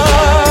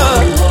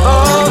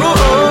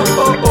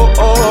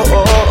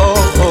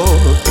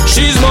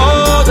 She's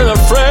more than a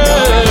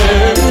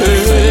friend.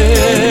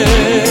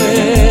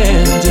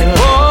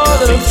 More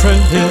than a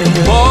friend.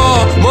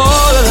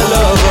 More than a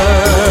lover.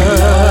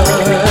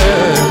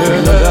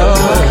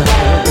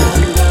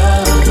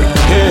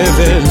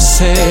 Heaven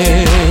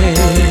sent.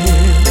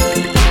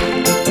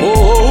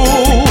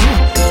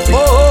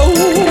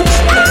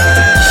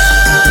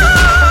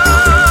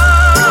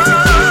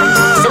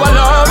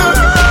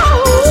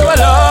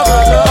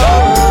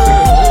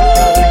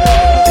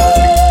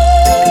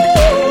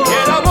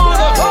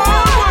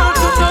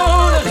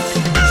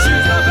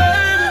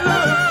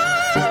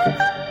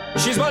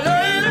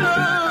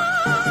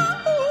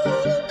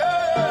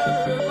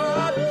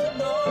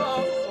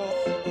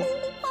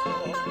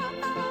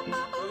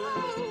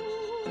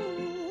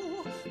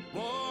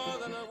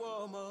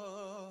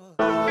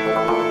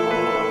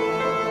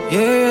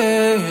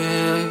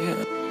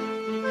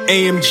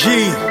 AMG.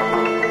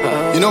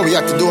 You know we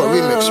have to do a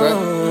remix, right?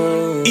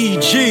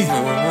 EG.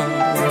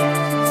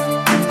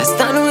 I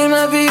stand with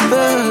my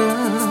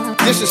people.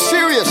 This is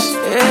serious.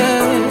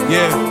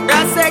 Yeah.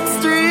 That's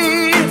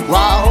extreme.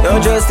 Wow. No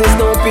justice,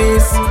 no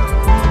peace.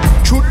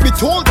 Truth be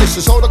told, this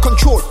is out of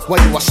control.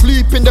 While you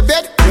asleep in the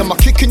bed, I'm a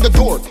kick in the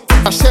door.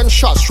 I send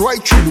shots right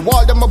through the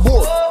wall, them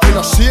aboard. You're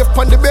not safe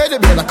on the bed, you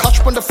better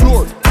catch on the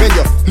floor. When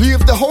you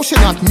leave the house,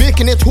 you're not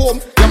making it home.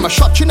 Them a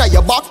shot you in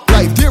your back,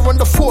 right there on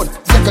the phone.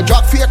 It's like a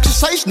job for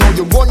exercise, now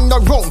you're running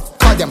around.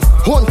 Cause them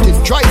hunting,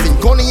 driving,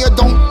 gunning you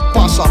down.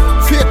 Pass a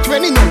fake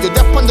 20, now you're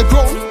deep on the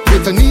ground.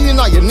 With a knee in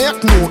your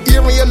neck, no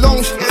air in your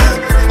lungs.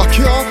 I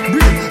can't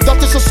breathe, that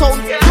is a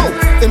sound. Yo,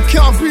 them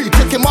can't breathe,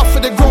 take him off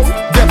of the ground.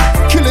 Them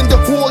killing the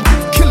old,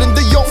 killing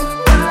the young.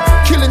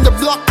 Killing the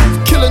black,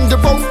 killing the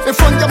brown. In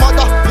front of your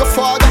mother, your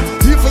father,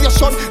 even your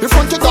son. In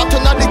front of daughter,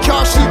 now they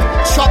can't sleep.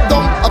 Strap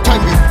down, a time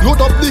we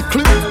load up the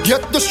clip.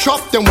 Get the strap,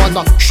 them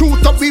wanna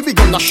shoot up we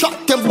gonna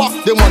shot them back.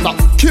 They wanna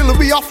kill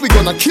we off, we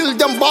gonna kill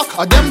them back.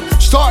 Them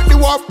start the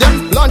war,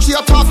 them launch the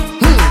attack.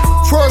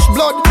 First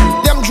blood,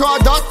 them draw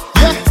that.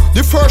 Yeah,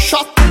 the first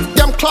shot,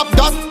 them clap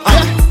that.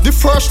 Yeah, the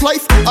first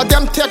life,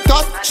 them take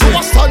that. So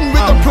I stand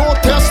with the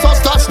protesters,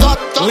 that's that.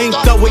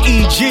 Linked up with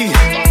EG,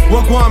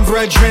 work one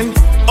brethren.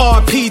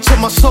 RP to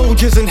my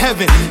soldiers in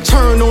heaven.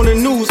 Turn on the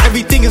news,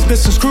 everything is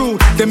misconstrued.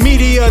 The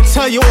media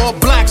tell you all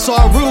blacks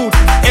are rude.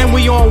 And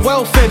we on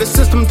welfare, the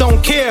system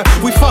don't care.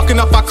 We fucking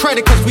up our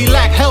credit cause we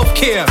lack health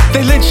care.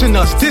 They lynching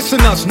us,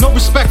 dissing us, no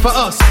respect for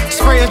us.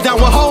 Spray us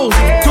down with hoes,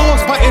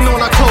 dogs biting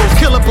on our toes.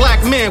 Kill a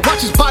black man,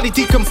 watch his body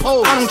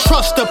decompose. I don't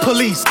trust the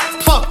police,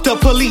 fuck the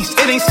police.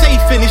 It ain't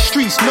safe in these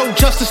streets, no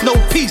justice, no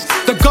peace.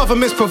 The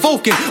government's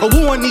provoking a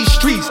war in these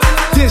streets.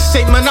 This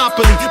ain't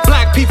monopoly,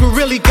 black people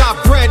really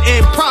got bread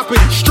and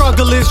property.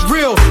 Struggle is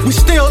real, we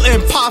still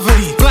in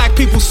poverty. Black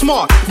people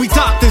smart, we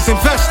doctors,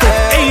 investors,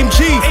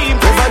 AMG.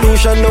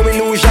 Revolution, no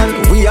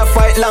illusion, we a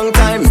fight long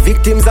time.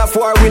 Victims of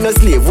war, we no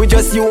slave, we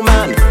just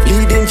human.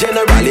 Leading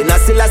general in a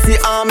Selassie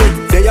army.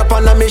 They up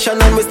on a mission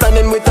and we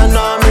standing with an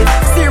army.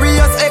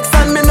 Serious X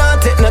and me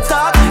not take no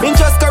talk. In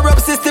just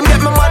corrupt system, get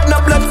me mad no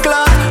blood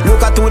clot.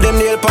 Look at who them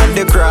nail on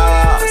the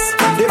cross.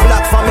 The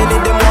black family,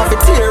 them want to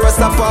tear us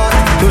apart.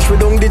 Push we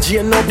down the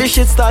chain, up the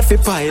shit start fi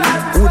pile.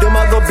 Who them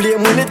a go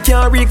blame when it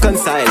can't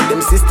reconcile?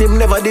 Them system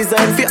never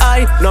designed for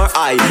I nor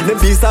I. Them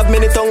beasts have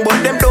many tongues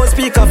but them don't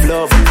speak of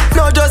love.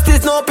 No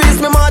justice, no peace,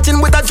 me marching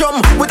with a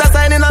drum. With a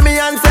sign in a me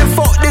hand say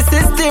fuck the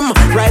system.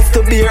 Rights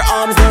to bear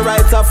arms, no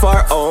rights of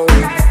our own.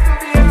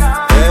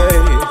 Hey,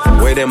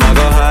 where them a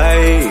go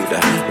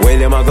hide? Where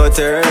them a go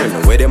turn?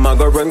 Where them a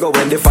go run go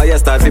when the fire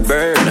start to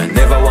burn?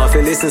 Never want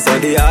to listen so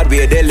the hard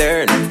way they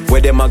learn.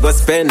 Where them a go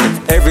spend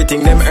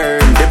everything them earn?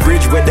 The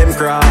bridge where them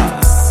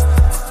cross,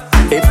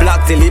 it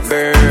black till it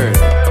burn.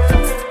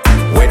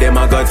 Where them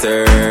a go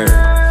turn?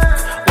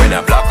 When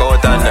I block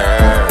out and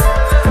earn.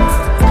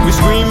 We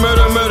scream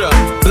murder, murder.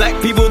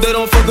 Black people, they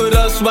don't fuck with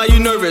us. Why you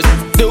nervous?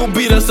 They'll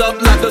beat us up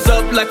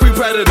like we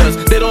predators.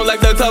 They don't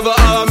like the cover of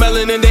our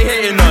melanin, they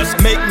hating us.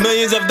 Make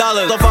millions of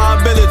dollars off our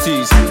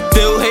abilities.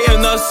 Still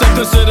hating us and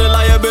consider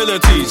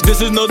liabilities. This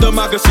is no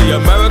democracy,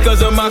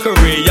 America's a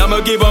mockery.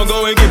 I'ma keep on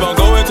going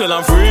till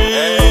I'm free.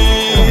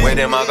 Hey, where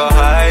them a go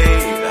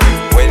hide?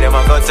 Where them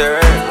a go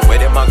turn? Where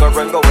them a go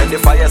run go when the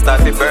fire start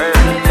to burn?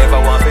 Never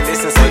want to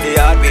listen so the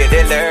hard way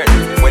they learn.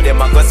 Where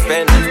them a go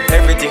spend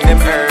everything them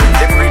earn?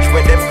 The bridge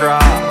where them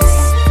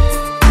cross,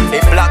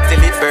 it black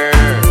till it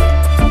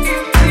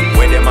burn.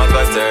 Where them a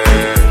go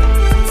turn?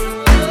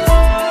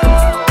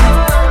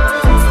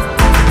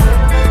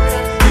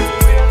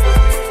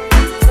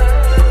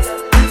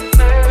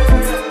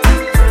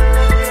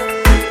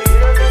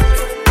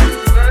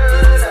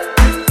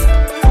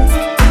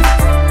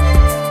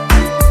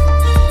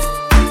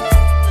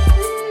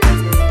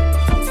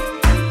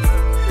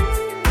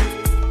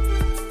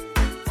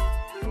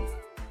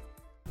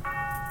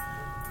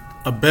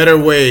 A Better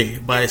Way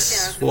by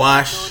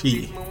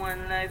Swashi.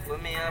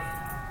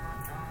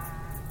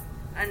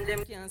 And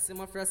them can't see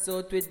my fresh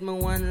out with my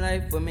one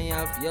life for me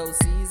have yo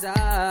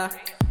Caesar.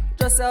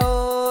 Just a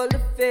hold the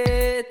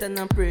faith and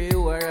I pray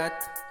we're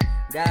at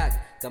God.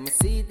 Come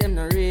see them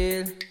no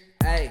real.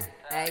 Hey,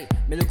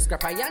 me look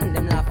scrappy and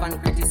them laugh and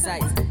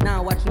criticize.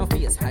 Now watch no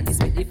face, had this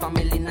make the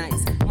family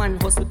nice. Man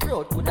hustle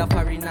proud, could have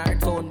foreign our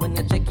tone. When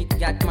you check it,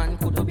 God man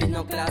could be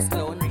no class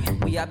clown.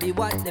 We a be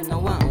what them no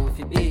want if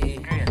you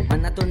be.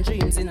 Man a turn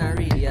dreams in a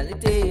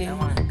reality.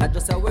 God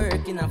just a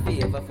work in a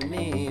favor for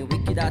me.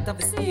 Wicked out of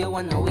the stay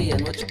one away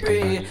and watch you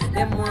pray.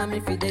 Them want me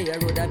fi they a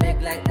road a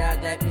beg like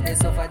dog like me they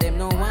suffer. Them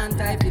no one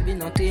type fi be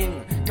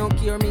nothing. No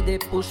cure me they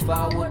push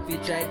forward fi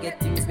try get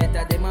things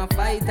better. Them a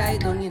fight I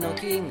don't need no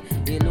king.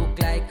 They look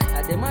like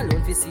a them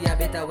alone fi see a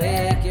better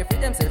way. Care for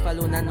themself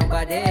alone and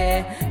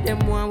nobody. Them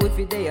want we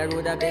fi they a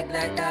road a beg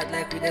like dog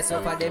like we they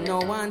suffer. Them no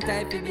one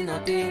type fi be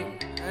nothing.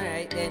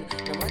 Alright then,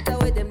 no matter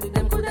what them do,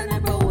 them coulda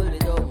never hold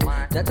it up.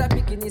 That a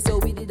picking is so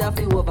we did have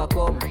to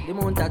overcome. The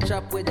mount a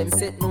trap where them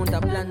set, mount a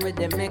plan where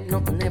them make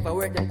nothing never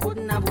work. Them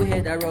couldn't have we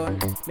head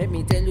around. Make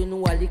me tell you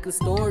know a little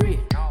story.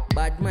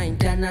 Bad mind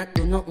cannot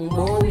do nothing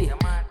Bowie.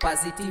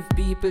 Positive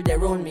people they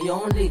round me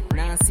only.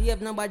 Now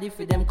save nobody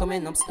for them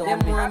coming up storm.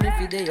 Them want me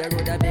for they a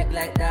road a beg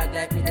like dog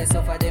like me they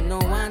suffer. Them no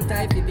one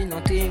type fi be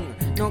nothing.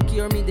 No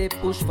cure me they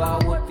push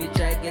forward fi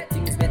try get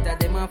things better.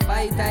 Them a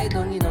fight I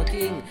don't need no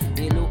king.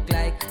 They look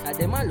like a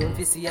them alone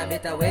fi see a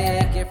better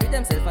way. Care for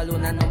themself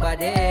alone and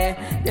nobody.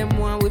 Them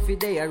want we fi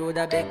they a road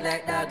a beg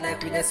like dog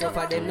like we they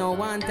suffer. Them no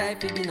one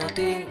type fi be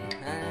nothing.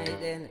 Alright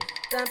then,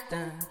 tam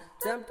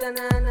tam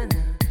na na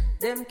na.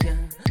 Them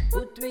can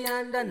put me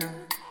under na.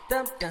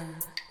 Tam tam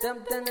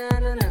na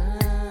na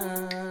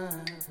na.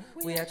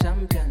 We are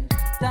champion.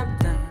 Tam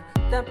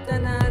tam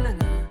na na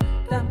na.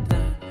 Tam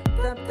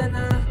tam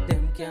na.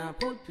 Them can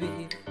put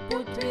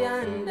we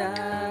under.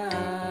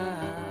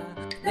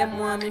 Them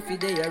want me fi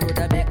they a road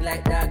a beg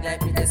like dog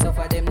like me they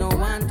suffer. Them no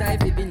one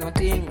type fi be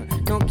nothing.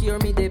 No cure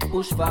me they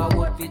push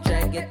forward fi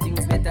try get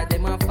things better.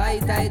 Them a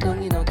fight I don't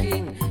need no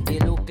king. They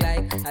look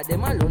like a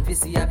them alone fi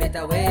see a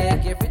better way.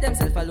 Care for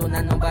themself alone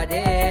and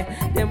nobody.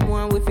 Them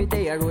want we fi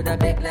they a road a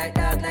beg like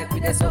dog like we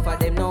they suffer.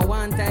 Them no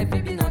one type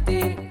fi be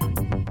nothing.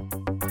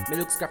 Me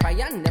look scrappy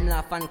and them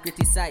laugh and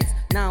criticize.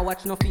 Now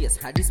watch no face,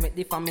 how this make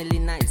the family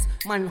nice.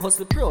 Man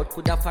hustle proud,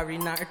 could have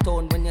foreign our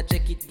tone. When you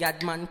check it,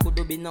 God man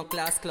could be no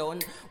class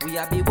clown. We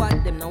a be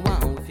what them no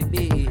want we fi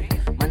be.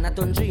 Man man, I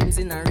turn dreams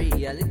in a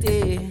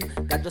reality.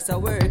 God just a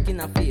work in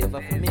a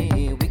favor for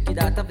me. Wicked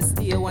out of the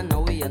stay one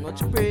away and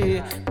watch you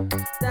pray.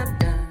 Dum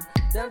dum,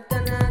 dum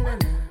dum na na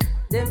na.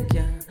 Them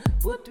can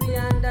put we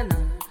under na.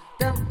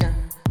 Dum dum,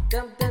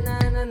 dum dum na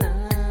na na.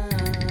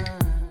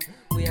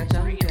 We are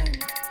champion.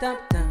 Dum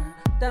dum,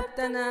 dum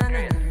dum na na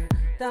na.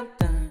 Dum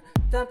dum,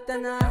 dum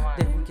dum na.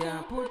 Them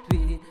can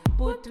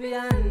put we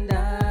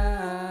under.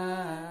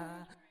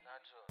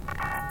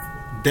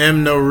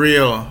 Them No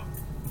Real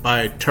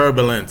by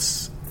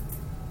Turbulence.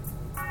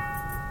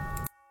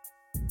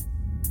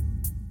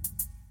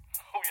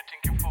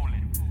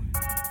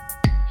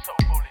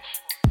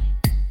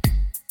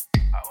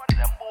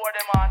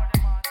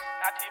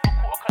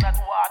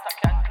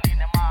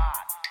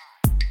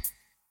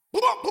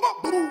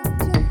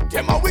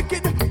 Them a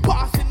wicked,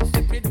 passing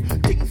stupid.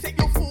 Things say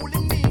you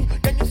fooling me,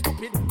 then you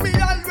stupid. Me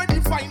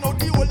already find out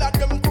the whole of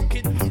them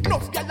crooked.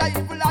 Enough gyal a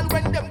evil all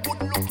when them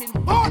good looking.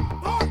 But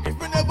if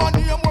me never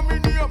name what me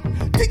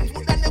name, things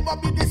woulda never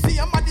be the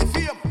same as the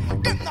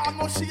fame. Them nah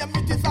no shame,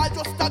 it is all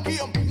just a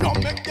game. Now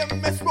make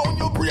them mess round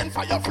your brain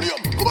fire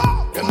flame.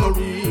 Them no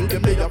real,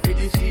 them they have to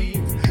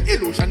deceive.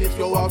 Illusion is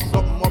you have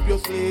something up your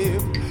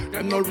sleeve.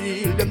 Them no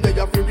real, them they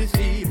have to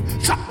receive.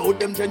 Shout out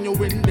them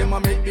genuine, them a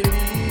make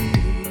believe.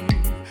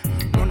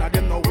 None of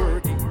them no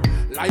worthy.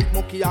 Like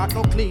monkey heart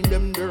no clean,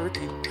 them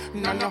dirty.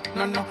 None of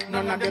them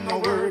no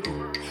worthy.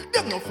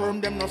 Them no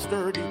firm, them no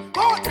sturdy.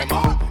 Oh, them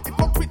all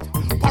hypocrite,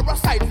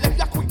 parasite, left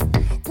ya quick.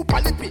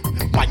 Pupa lippy,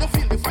 why you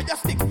feel the fire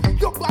stick?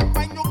 Your bad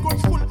mind, your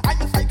grudgeful, and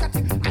you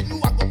psychotic. And you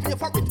are gonna pay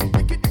for it.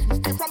 Wickedness,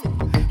 mistake from it.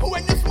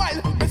 When you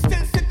smile, you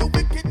still see the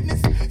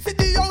wickedness. See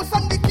the house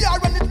and the car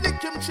and it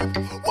lick him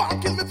chip.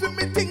 Want kill me for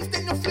me things,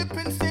 then you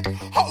flipping sick.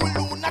 How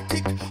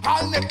lunatic,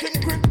 all neck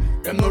and grip.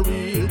 Them no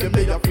real, them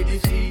they have to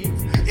deceive.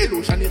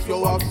 Illusion is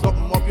you have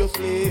something up your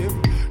sleeve.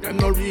 Them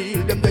no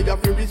real, them they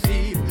have to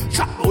receive.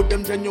 Shout out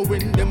them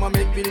genuine, them a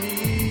make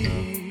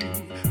believe.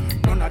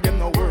 None of them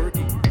no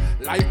worthy.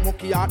 Like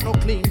monkey heart no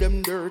clean,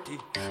 them dirty.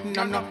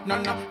 None of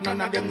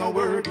them no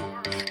worthy.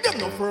 Them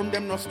no firm,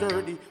 them no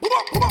sturdy.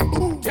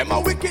 Them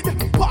a wicked,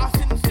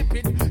 passing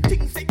stupid.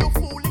 Things say you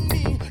fooling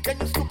me, then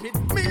you stupid.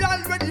 Me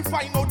already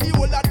find out the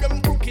whole of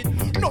them crooked.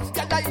 Enough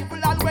gyal a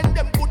evil all when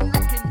them good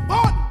looking.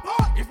 But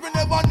if me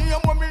never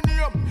name what me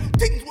name,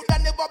 things woulda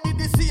never be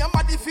the same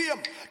as the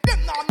fame. Them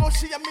nah no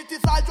shame, it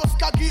is all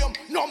just a game.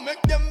 Now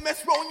make them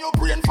mess round your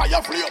brain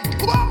fire flame.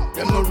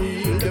 Them no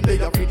real, them they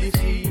have to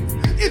deceive.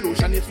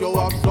 Illusion is you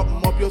have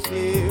something up your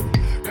sleeve.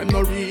 Them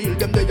no real,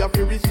 them they have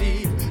to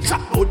receive.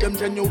 Shout out them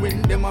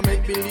genuine, them a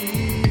make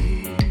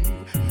believe.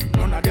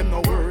 None of them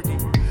no worthy.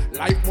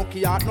 Like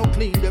monkey heart no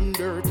clean, them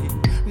dirty.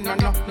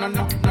 None of them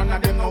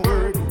no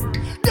worthy.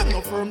 Them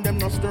no firm, them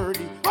no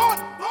sturdy.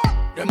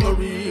 Them no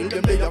real,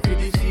 them they have to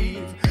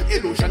deceive.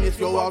 Illusion is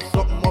you have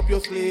something up your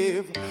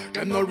sleeve.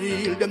 Them no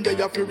real, them they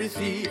have to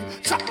receive.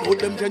 Shout out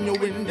them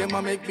genuine, them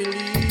a make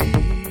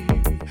believe.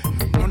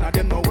 None of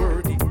them no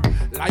worthy.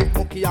 Like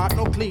monkey heart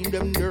no clean,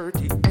 them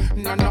dirty.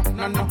 None of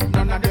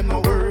them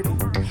no worthy.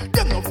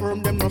 Them no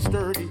firm, them no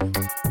sturdy.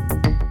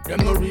 Them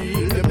no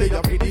real, them they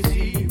have to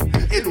deceive.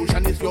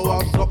 Illusion is you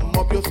have something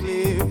up your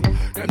sleeve.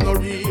 Them no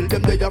real,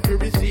 them they have to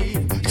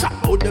receive. Shout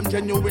out them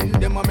genuine,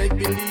 them a make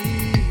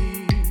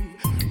believe.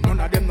 None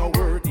of them no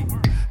worthy.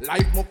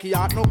 Like monkey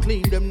heart no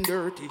clean, them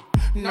dirty.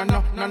 None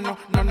of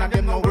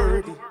them no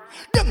worthy.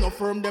 Them no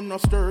firm, them no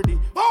sturdy.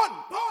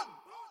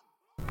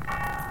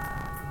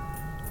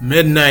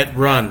 Midnight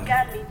Run.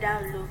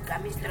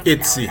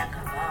 Itzy.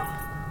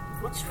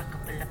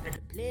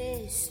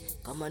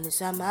 Come on,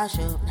 it's a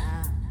mashup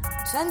now.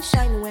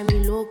 Sunshine when we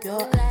look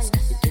your eyes.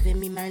 You're giving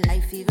me my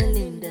life even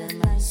in the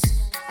mice.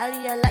 I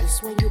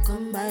realize when you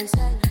come by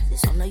side,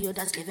 it's only you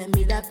that's giving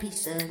me that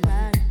peace of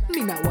mind.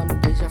 Me not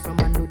want pleasure from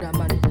another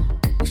man.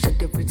 We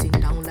shut everything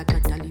down like a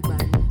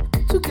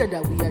Taliban.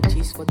 Together we are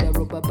chased for the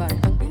rubber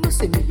band. You know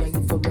say me and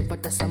you forever,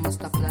 that's a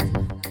master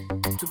plan.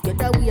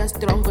 Together we are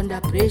strong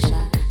under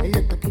pressure. A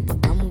lot of people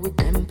come with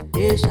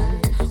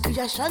temptation. We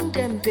just shun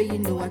them,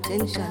 paying no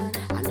attention.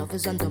 Our love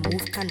is on the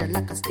move, kinda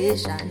like a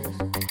station.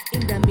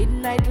 In the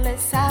midnight,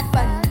 let's have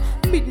fun.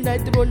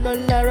 Midnight run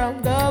all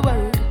around the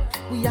world.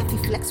 We have to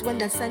flex when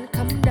the sun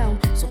come down.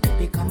 So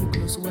baby come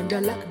close when the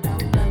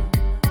lockdown down.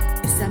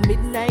 It's a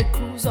midnight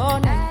cruise all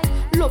night.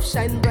 Love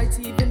shine bright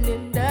even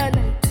in the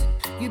night.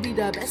 You be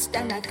the best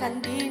and I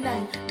can't deny.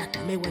 Now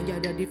tell me when you're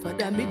ready for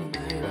the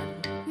midnight run.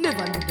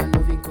 Never knew the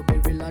loving could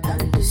be realer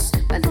than this.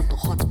 A lot of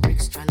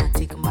heartbreaks tryna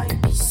take my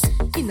peace.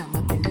 In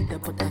my belly the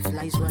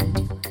butterflies run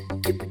deep.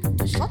 Keep it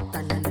the shot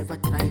and I never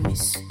try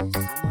miss. I'm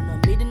on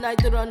a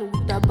midnight run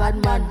with a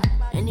bad man.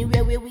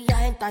 Anywhere where we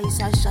are enter is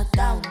a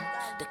shutdown.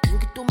 The king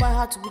to my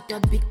heart with a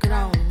big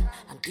crown.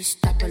 And this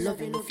type of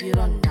loving if you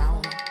run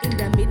down. In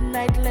the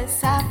midnight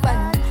let's have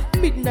fun.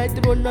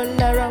 Midnight run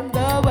all around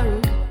the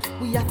world.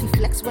 We have to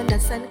flex when the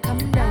sun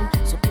come down.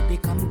 So baby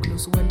come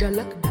close when the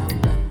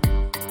lockdown done.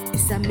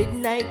 It's a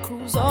midnight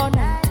cruise all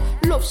night.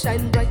 Love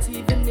shine bright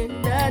even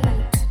in the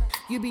night.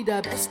 You be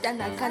the best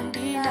and I can't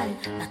deny.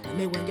 Now tell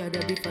me when you're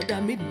ready for the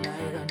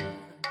midnight run.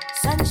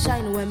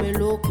 Sunshine when me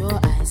look your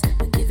eyes.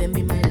 You give giving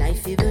me my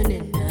life even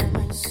in the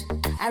mess.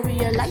 I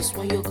realize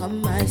when you come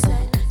my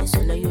side, it's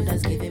only you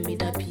that's giving me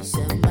the peace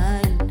of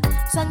mind.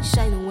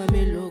 Sunshine when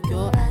me look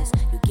your eyes,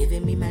 you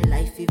giving me my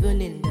life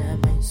even in the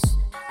mess.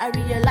 I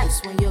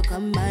realize when you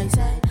come my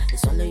side,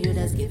 it's only you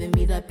that's giving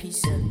me the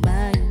peace of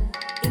mind.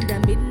 In the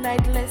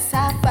midnight, let's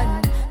have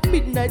fun.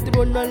 Midnight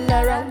run all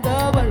around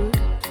the world.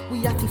 We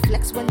have to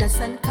flex when the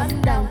sun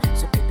come down,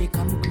 so people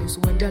come close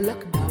when the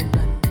lockdown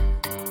done.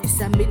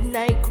 It's a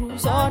midnight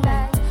cruise all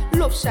night.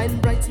 Love shine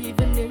bright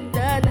even in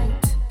the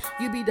night.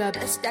 You be the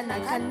best and I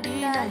can't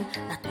deny.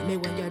 Now tell me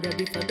when you're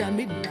ready for the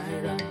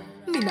midnight run.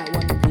 Me not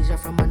want pleasure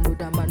from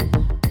another man.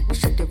 We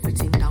shut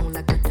everything down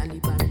like a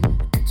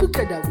Taliban.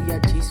 Together we are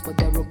cheese for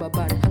the rubber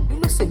band. You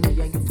know say me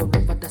and you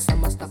forever, that's a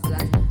master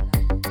plan.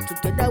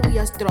 Together we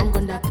are strong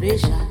under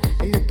pressure.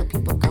 A lot of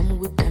people come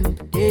with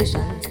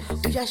temptations.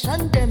 We are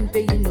shun them,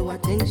 paying no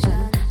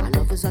attention. Our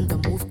love is on the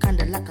move,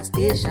 kinda like a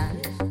station.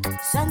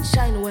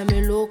 Sunshine when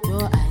me look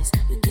your eyes,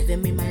 you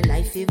giving me my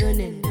life even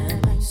in the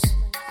mess.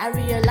 I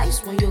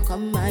realize when you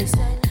come my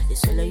side,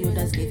 it's only you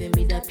that's giving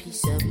me the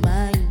peace of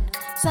mind.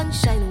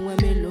 Sunshine when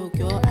me look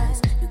your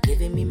eyes, you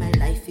giving me my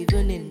life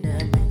even in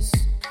the mess.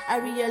 I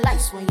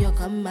realize when you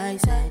come my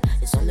side,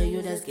 it's only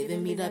you that's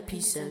giving me the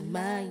peace of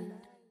mind.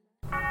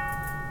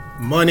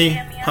 Money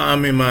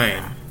Palm in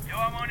Mind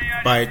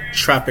by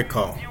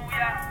Tropical.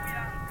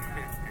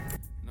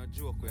 No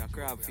joke, we are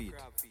crab feet.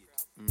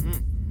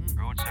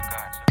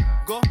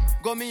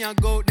 Go me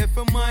and go there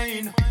for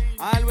mine.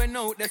 All we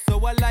know that's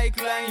so I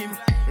like lime.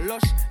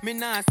 Lush, me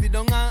nah sit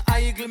down and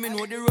idle. Me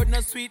know the road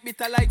no sweet,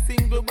 bitter like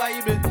single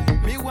Bible.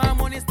 Me want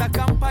money stack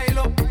and pile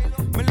up.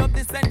 Me love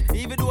the scent,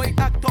 even though I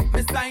act up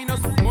me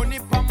sinus. Money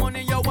for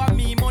money, you want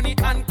me money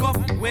handcuff.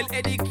 Well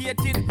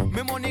educated,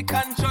 me money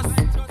conscious.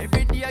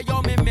 Every day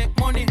yo me make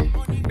money.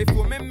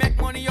 Before me make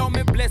money, yo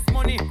me bless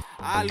money.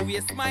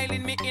 Always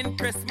smiling, me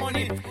impress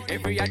money.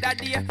 Every other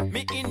day,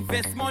 me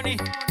invest money.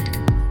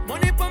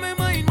 Money for my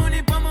mind,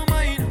 money for my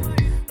mind.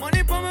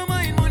 Money for my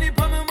mind, money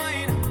for my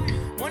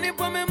mind. Money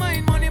for my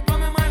mind, money for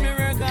my mind. Me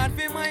work hard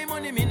for my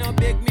money, me no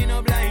beg, me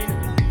no blind.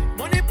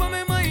 Money for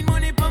my mind,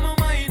 money for my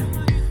mind.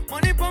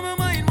 Money for my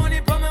mind,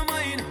 money for my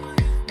mind.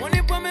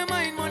 Money for my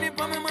mind, money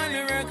for my mind.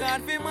 Me work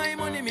hard for my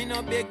money, me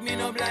no beg, me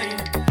no blind.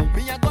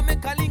 Me a go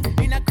make a link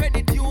in a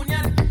credit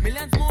union.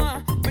 Millions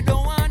more, me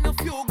don't want no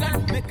few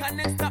gun. Make a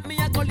next stop, me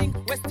a go link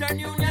Western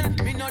Union.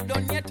 Me not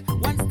done yet,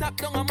 one stop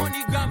down a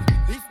money gram.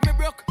 If me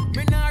broke,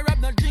 me nah rob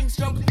no jinx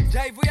truck.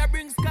 Drive where you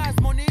bring scars,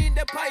 money in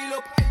the pile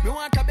up. Me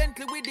want a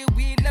Bentley with the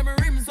wheel, let me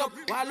rims up.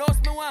 While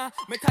lost me want,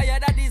 me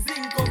tired of the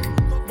zinc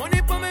up.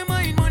 Money for my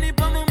mind, money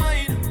for my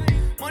mind.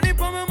 Money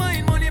for my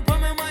mind, money for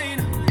my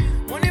mind.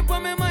 Money for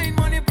my mind,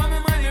 money for my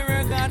mind. Me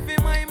work hard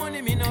for my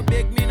money, me no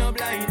beg, me no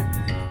blind.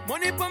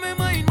 Money for my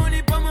mind,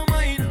 money for my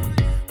mind.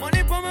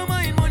 Money for my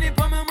mind, money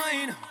for my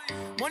mind.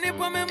 Money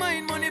for my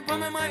mind, money for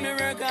my mind. Me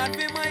work hard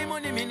for my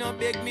money, me no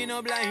beg, me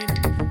no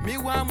blind. Me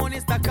want money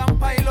stack and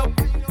pile up.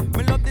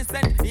 Me love the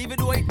scent, even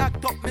though I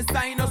act up me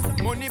sinus.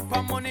 Money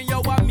for money,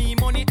 you want me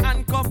money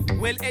handcuff.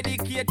 Well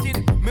educated,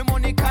 me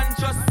money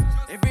conscious.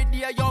 Every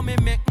day you me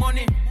make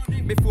money.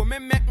 Before me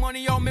make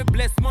money, you me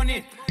bless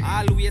money.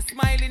 Always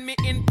smiling, me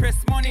impress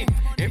money.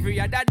 Every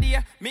other day,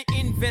 me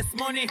invest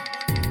money.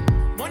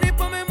 Money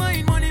for my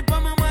mind, money for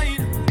my mind.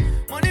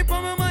 Money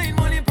for my mind,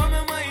 money for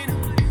my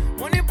mind.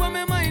 Money for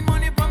my mind,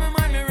 money for my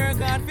mind. Me work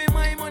hard for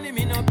my money,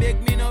 me no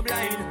beg, me no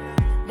blind.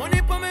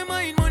 Money for my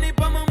mind, money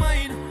for my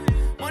mind.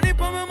 Money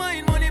for my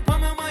mind, money for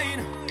my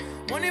mind.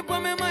 Money for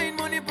my mind,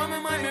 money for my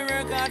mind. Me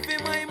work hard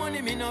for my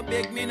money, me no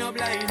beg, me no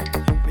blind.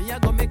 Me a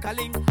go make a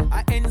link,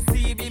 a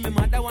NCB. Me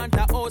mother want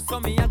a house, so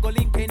me a go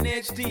link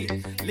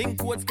NHD. Link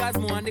codes cause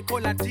me want the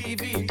color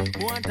TV.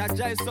 Me want a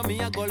drive, so me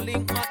a go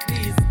link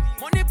MacD's.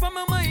 Money for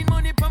my mind,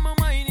 money for my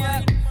mind,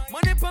 yeah.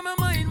 Money for my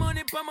mind,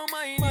 money for my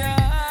mind,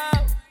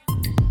 yeah.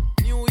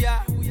 New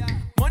York.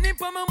 Money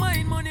for my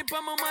mind, money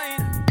for my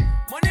mind.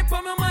 Money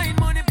for my mind,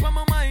 money for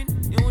my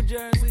mind. New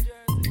Jersey.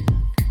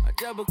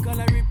 Double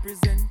color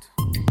represent.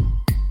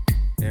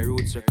 Hey,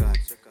 Roots record.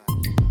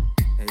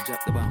 Hey,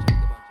 Jack the Bang.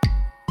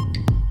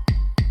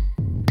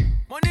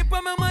 Money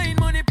for my mind,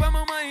 money for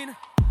my mind.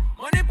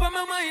 Money for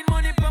my mind,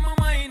 money for my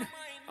mind.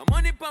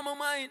 Money for my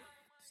mind.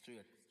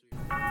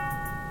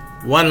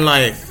 One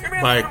Life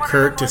by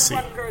Courtesy.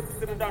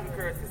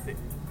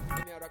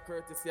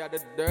 Courtesy of the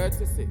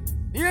dirty.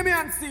 Hear me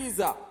and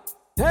Caesar.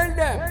 Tell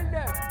them.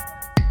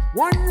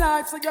 One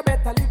life, so you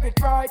better live it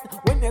right.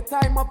 When your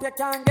time up, you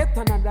can't get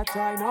another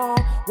try now.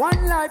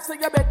 One life, so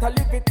you better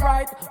live it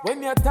right.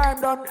 When your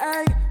time done,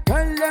 hey,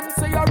 tell them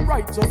say your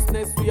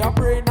righteousness we are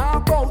praying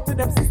about to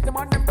them system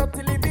and them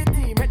dirty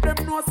liberty. Make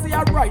them know say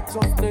your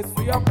righteousness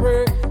we are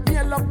pray.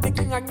 Heal love the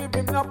king and give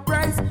him no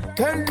praise.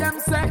 Tell them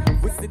say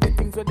we see the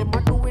things that them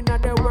are doing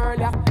in the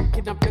world. Yeah.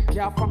 Kidnap the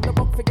car from the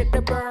book, forget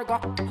the burger.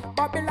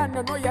 Babylon,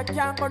 you know you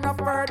can't go no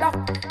further.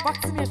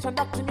 Vaccination,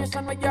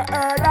 doctrination, when you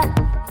heard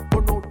that.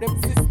 But no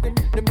them system.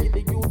 Them give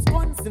the youth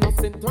guns,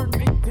 innocent turn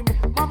victim.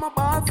 Mama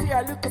boss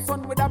here, little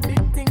son with a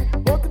big thing.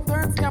 Both him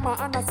turn scammer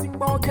and a sing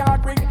bout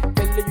yard ring.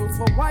 Tell the youth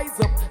for why wise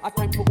up. A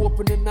time for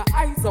opening the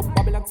eyes up.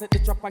 Babylon set the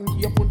trap and give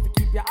your phone to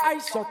keep your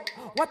eyes shut.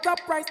 What a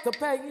price to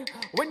pay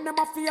when them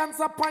a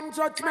fiance upon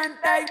judgment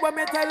day. When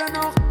me tell you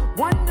no,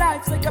 one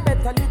life so you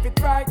better live it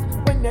right.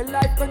 When your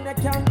life done you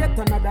can't get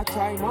another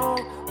try no.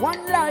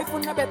 One life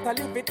when you better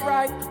live it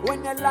right.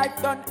 When your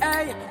life done,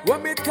 hey.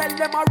 When me tell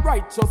them a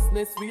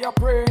righteousness we a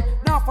pray.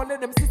 Now follow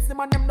them system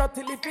and them not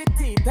till if it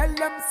is. Tell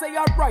them say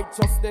a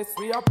righteousness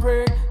we a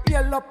pray.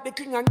 Heal up the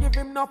king and give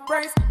him no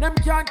praise. Them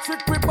can't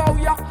trick we bow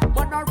ya.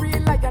 Man a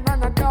real lion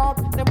and a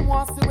dog. Them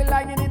want to we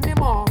lying in the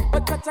mall.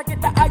 But touch I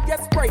get the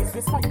highest praise.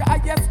 We smoke the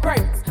highest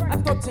praise.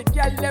 And touch it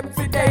girl them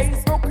for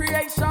days. No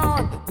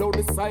creation. Blow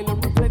the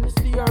silent replenish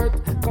the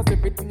earth. Cause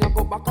everything I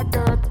go back a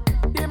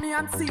dirt.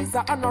 Damien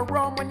Caesar and a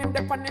Rome when him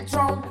dep on the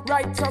throne.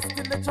 Righteous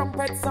till the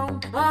trumpet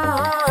sound.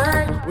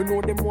 We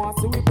know them want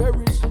to we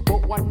perish.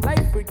 But one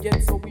life we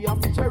get so we have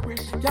to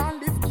cherish. Can't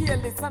live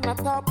careless and not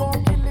talk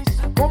about killish.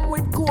 Come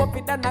with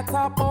COVID and not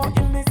talk about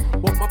illness.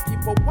 But my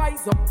people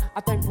wise up.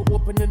 A time for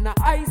opening the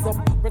eyes up.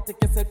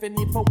 Protect yourself and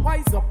need for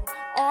wise up.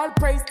 All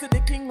praise to the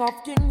King of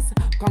Kings.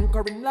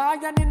 Conquering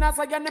lion in a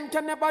Zion, them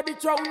can never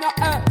dethrone you.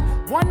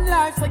 One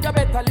life so you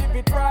better live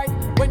it right.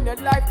 When your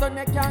life done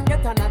you can't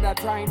get another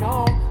try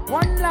no.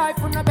 One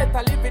life when you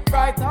better live it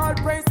right. All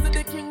praise to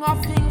the King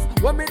of Kings.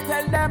 When me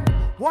tell them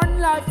one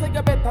life so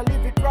you better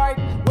live it right.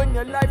 When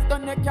your life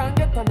done you can't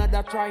get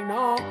another try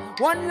no.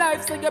 One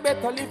life so you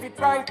better live it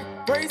right.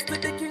 Praise to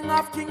the King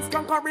of Kings.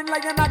 Conquering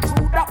lion and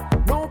Judah.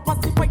 No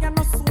pacifier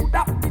no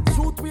Suda. The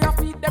truth we have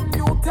feed them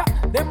youth.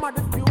 Them are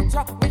the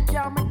future. We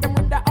can't make them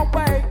with that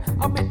away.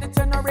 I make the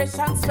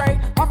generation straight.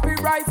 Happy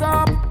rise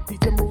up. Teach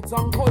them roots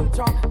and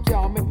culture.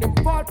 Can't make them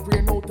fall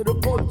prey now to the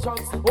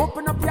vultures.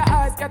 Open up your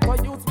eyes, get our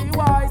youth be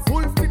wise.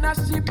 Wolf in a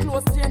sheep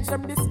clothes, change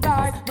them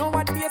disguise.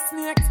 Nowadays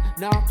snakes,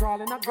 now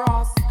crawl in the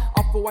grass.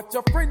 Have to watch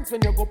your friends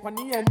when you go on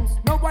the ends.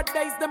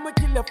 Nowadays them will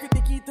kill you for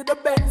the key to the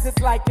Benz. It's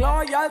like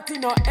loyalty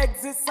no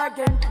exists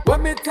again.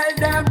 When me tell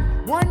them,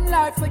 one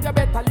life so you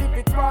better live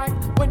it right.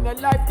 When your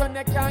life done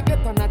you can't get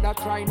another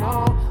try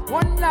now.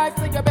 One life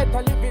so you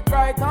better live it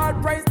right. All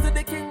praise to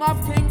the King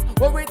of Kings.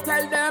 When we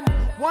tell them,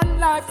 one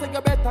life so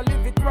you better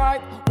live it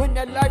right. When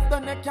your life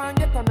done you can't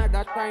get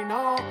another try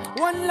now.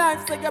 One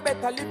life so you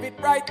better live it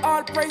right.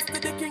 All praise to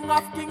the King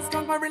of Kings.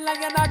 Conquering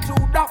lion of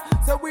Judah.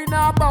 So we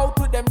now bow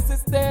to them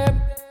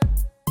system.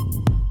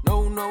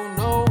 No, no,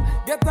 no.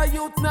 Get a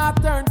youth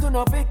not turn to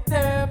no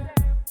victim.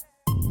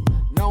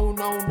 No,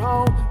 no,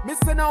 no.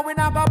 Missing now we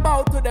never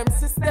bow to them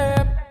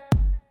system.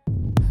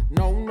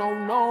 No,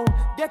 no, no.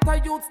 Get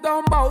a youth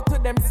down bow to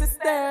them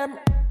system.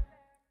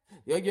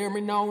 You hear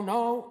me now,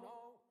 no?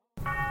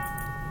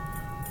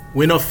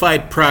 We No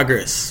Fight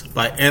Progress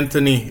by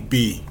Anthony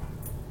B.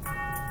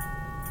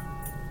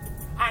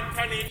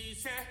 Anthony B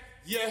say,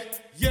 yeah,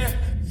 yeah,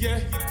 yeah.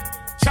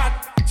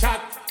 Chat,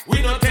 chat,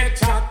 we no take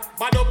chat.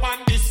 Bad up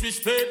and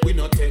disrespect, we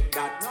no take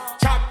that.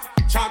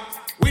 Chat, chat,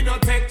 we no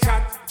take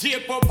chat.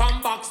 Jape up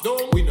and box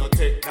down, we no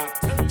take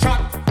that.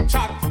 Chat,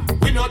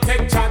 chat, we no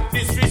take chat.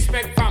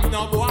 Disrespect from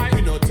no boy,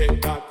 we no take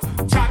that.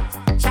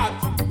 Chat,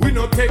 chat, we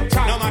no take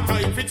chat. No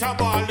matter if it's a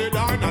ballad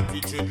or not,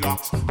 it's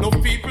dreadlocks. No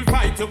people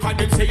fight you cause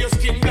them say your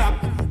skin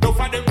black. No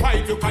for them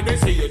fight you cause they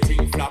say your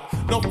thing flap.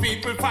 No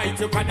people fight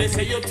you cause they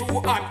say you're too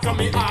hot. So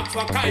me ask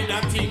what kind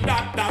of thing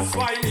that's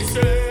why me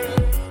say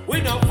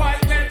we no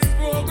fight against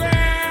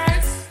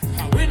progress.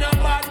 We no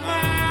bad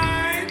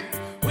mind.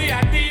 We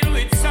are deal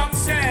with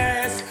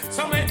success.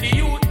 So make the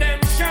youth them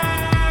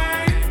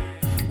shine.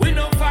 We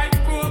no fight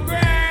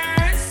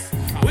progress.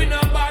 We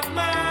no bad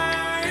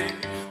mind.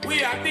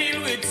 We are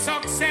deal with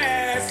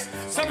success.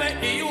 So make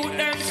the youth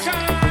them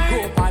shine.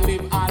 Hope I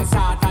live all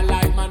sort of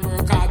life. Man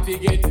work hard to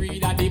get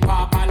rid of the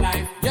papa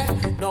life. Yeah,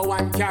 no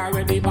one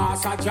carry the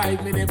boss I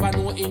drive. Me never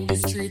know in the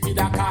street it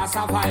a cause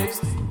of vibes.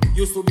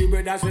 Used to be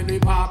brothers when we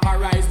papa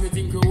rise. Me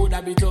think we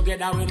woulda be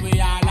together when we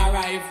all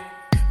arrive.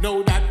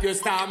 Now that you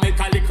start make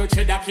a little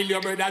cheddar kill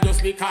your brother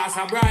just because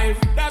of bribe.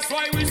 That's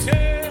why we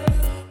say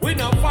we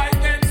no fight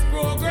against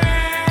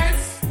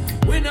progress.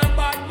 We no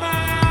bad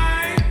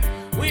mind.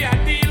 We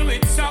are deal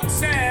with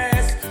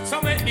success.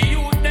 So make the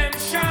youth them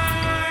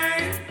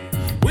shine.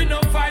 We no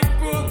fight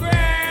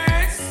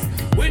progress.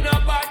 We no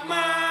bad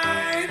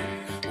mind.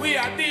 We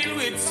are deal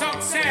with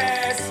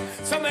success.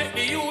 So make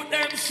the youth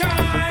them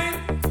shine.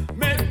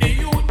 Make the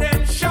youth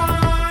them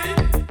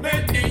shine.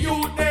 Make the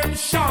youth them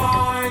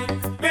shine.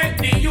 Make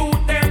the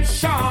youth them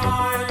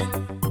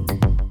shine.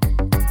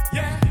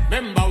 Yeah.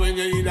 Remember when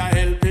you need a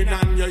helping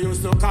hand, you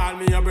used to call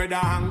me your brother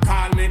and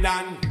call me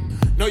Dan.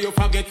 Now you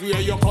forget where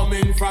you're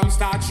coming from.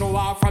 Start show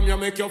off from you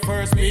make your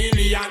first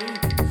million.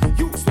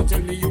 Used to tell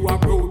me you a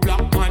proud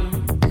black man.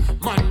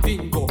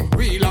 Mandingo,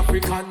 real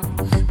African.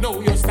 Now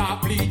you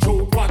start bleach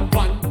out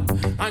one.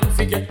 And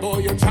forget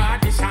all your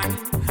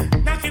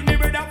tradition. Knocking me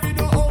brother for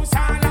no house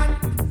and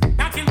land.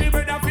 Knocking me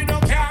brother for no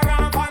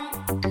caravan.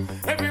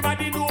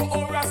 Everybody know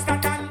all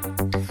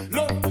Rastatan.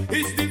 Love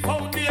is the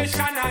foundation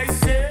I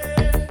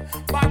say.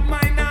 Bad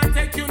mind not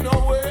take you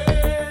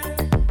nowhere.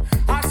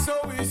 I so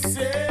we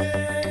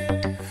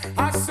say.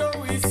 I so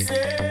we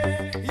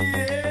say.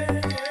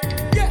 Yeah.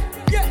 Yeah,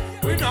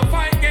 yeah. We no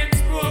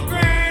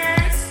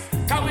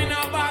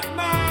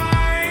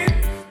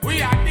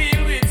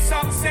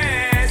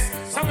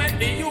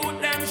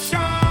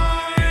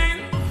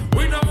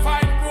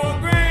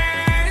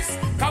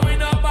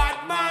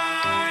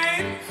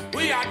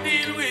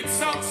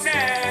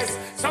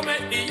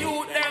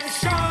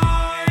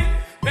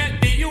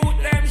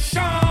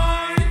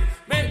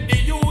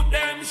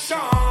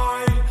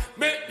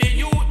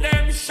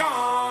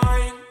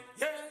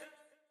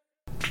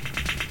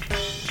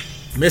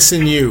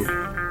Missing You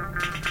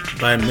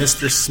by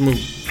Mr. Smooth.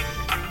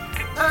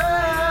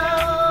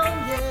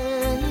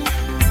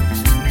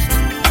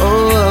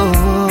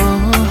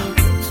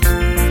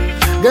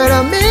 Girl,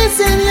 I'm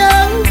missing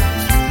you.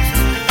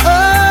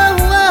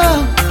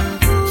 Oh,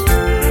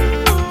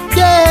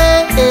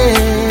 yeah.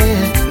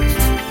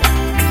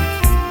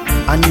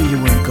 I knew you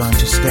weren't going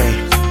to stay,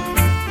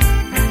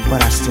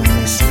 but I still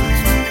miss you.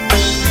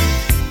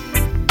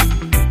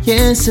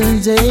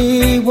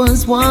 Yesterday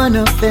was one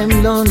of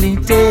them lonely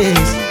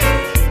days,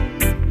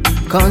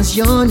 'cause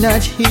you're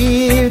not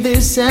here,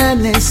 there's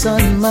sadness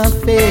on my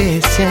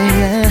face,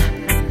 yeah.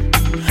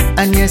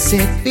 And yes,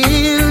 it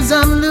feels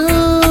I'm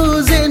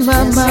losing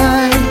my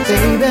mind,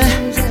 baby.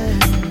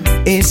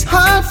 It's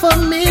hard for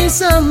me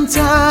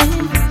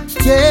sometimes,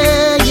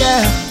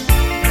 yeah.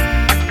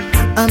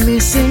 I'm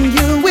missing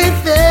you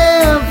with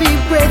every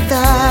breath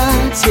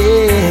I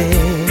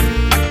take,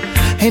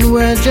 and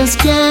words just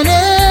can't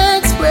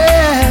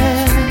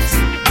express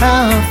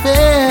how I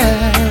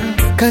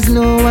feel, 'cause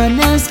no one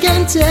else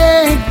can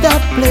take the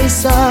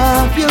place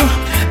of you.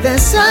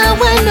 That's how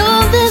I know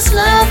this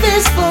love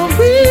is for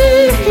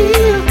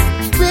real,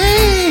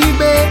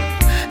 baby.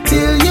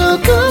 Till you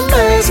come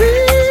back,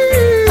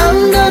 I'm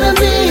gonna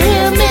be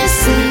here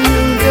missing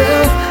you,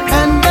 girl.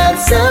 And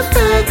that's a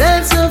fact,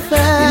 that's a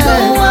fact. You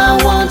know I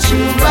want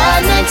you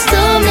right next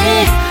to me.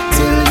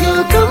 Till you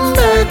come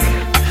back,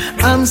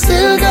 I'm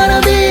still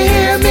gonna be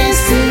here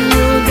missing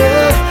you,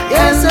 girl.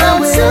 Yes,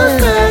 that's a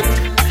fact.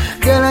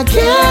 Girl, I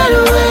can't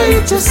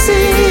wait to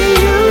see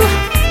you.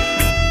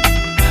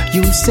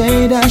 You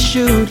said I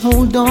should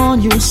hold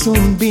on, you'll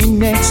soon be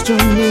next to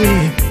me,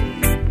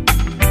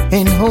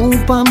 and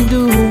hope I'm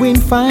doing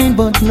fine,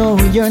 but no,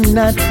 you're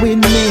not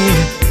with me.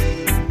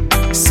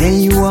 Say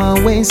you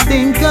always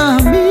think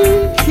of me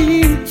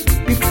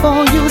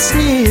before you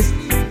sleep,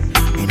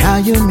 and how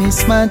you miss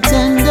my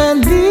tender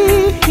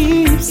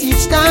lips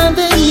each time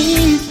they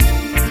meet.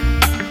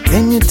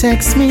 Then you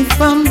text me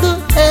from the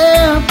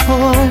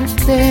airport,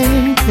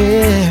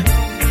 baby.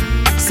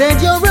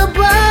 Said you're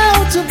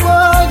about to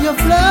board your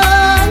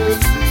flight,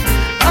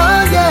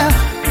 oh yeah.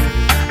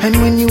 And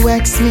when you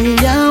asked me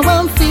how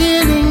I'm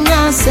feeling,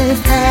 I said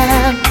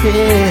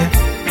happy,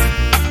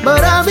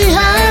 but I'll be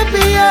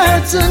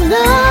happier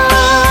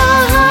tonight,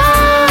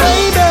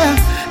 baby.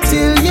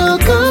 Till you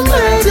come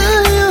back,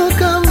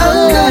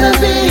 I'm gonna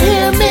be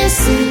here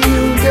missing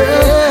you,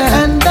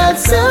 girl. And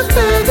that's a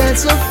fact,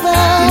 that's a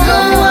fact. You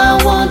know I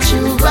want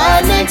you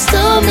right next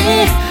to me.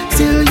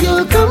 Till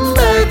you come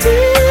back,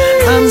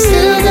 I'm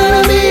still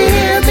gonna be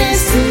here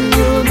missing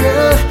you,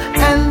 girl.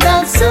 And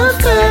that's a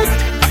fact.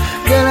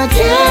 Girl, I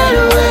can't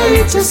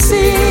wait to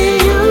see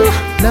you,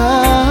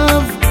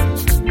 love.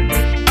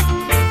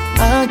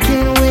 I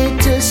can't wait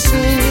to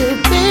see you,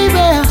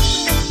 baby.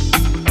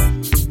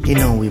 You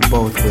know we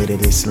both waited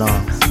this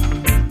long.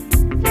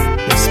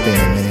 It's been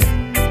a minute,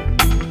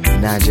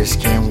 and I just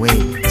can't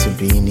wait to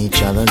be in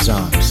each other's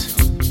arms.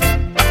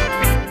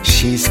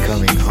 She's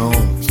coming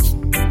home.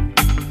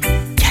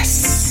 Yes.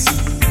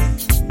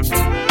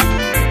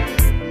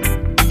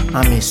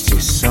 I missed you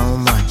so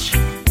much.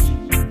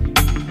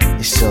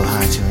 It's so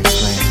hard to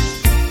explain.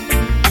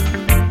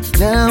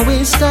 Now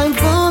it's time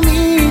for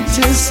me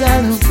to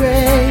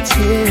celebrate,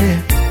 yeah.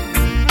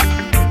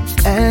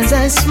 As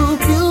I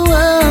swoop you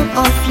up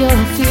off your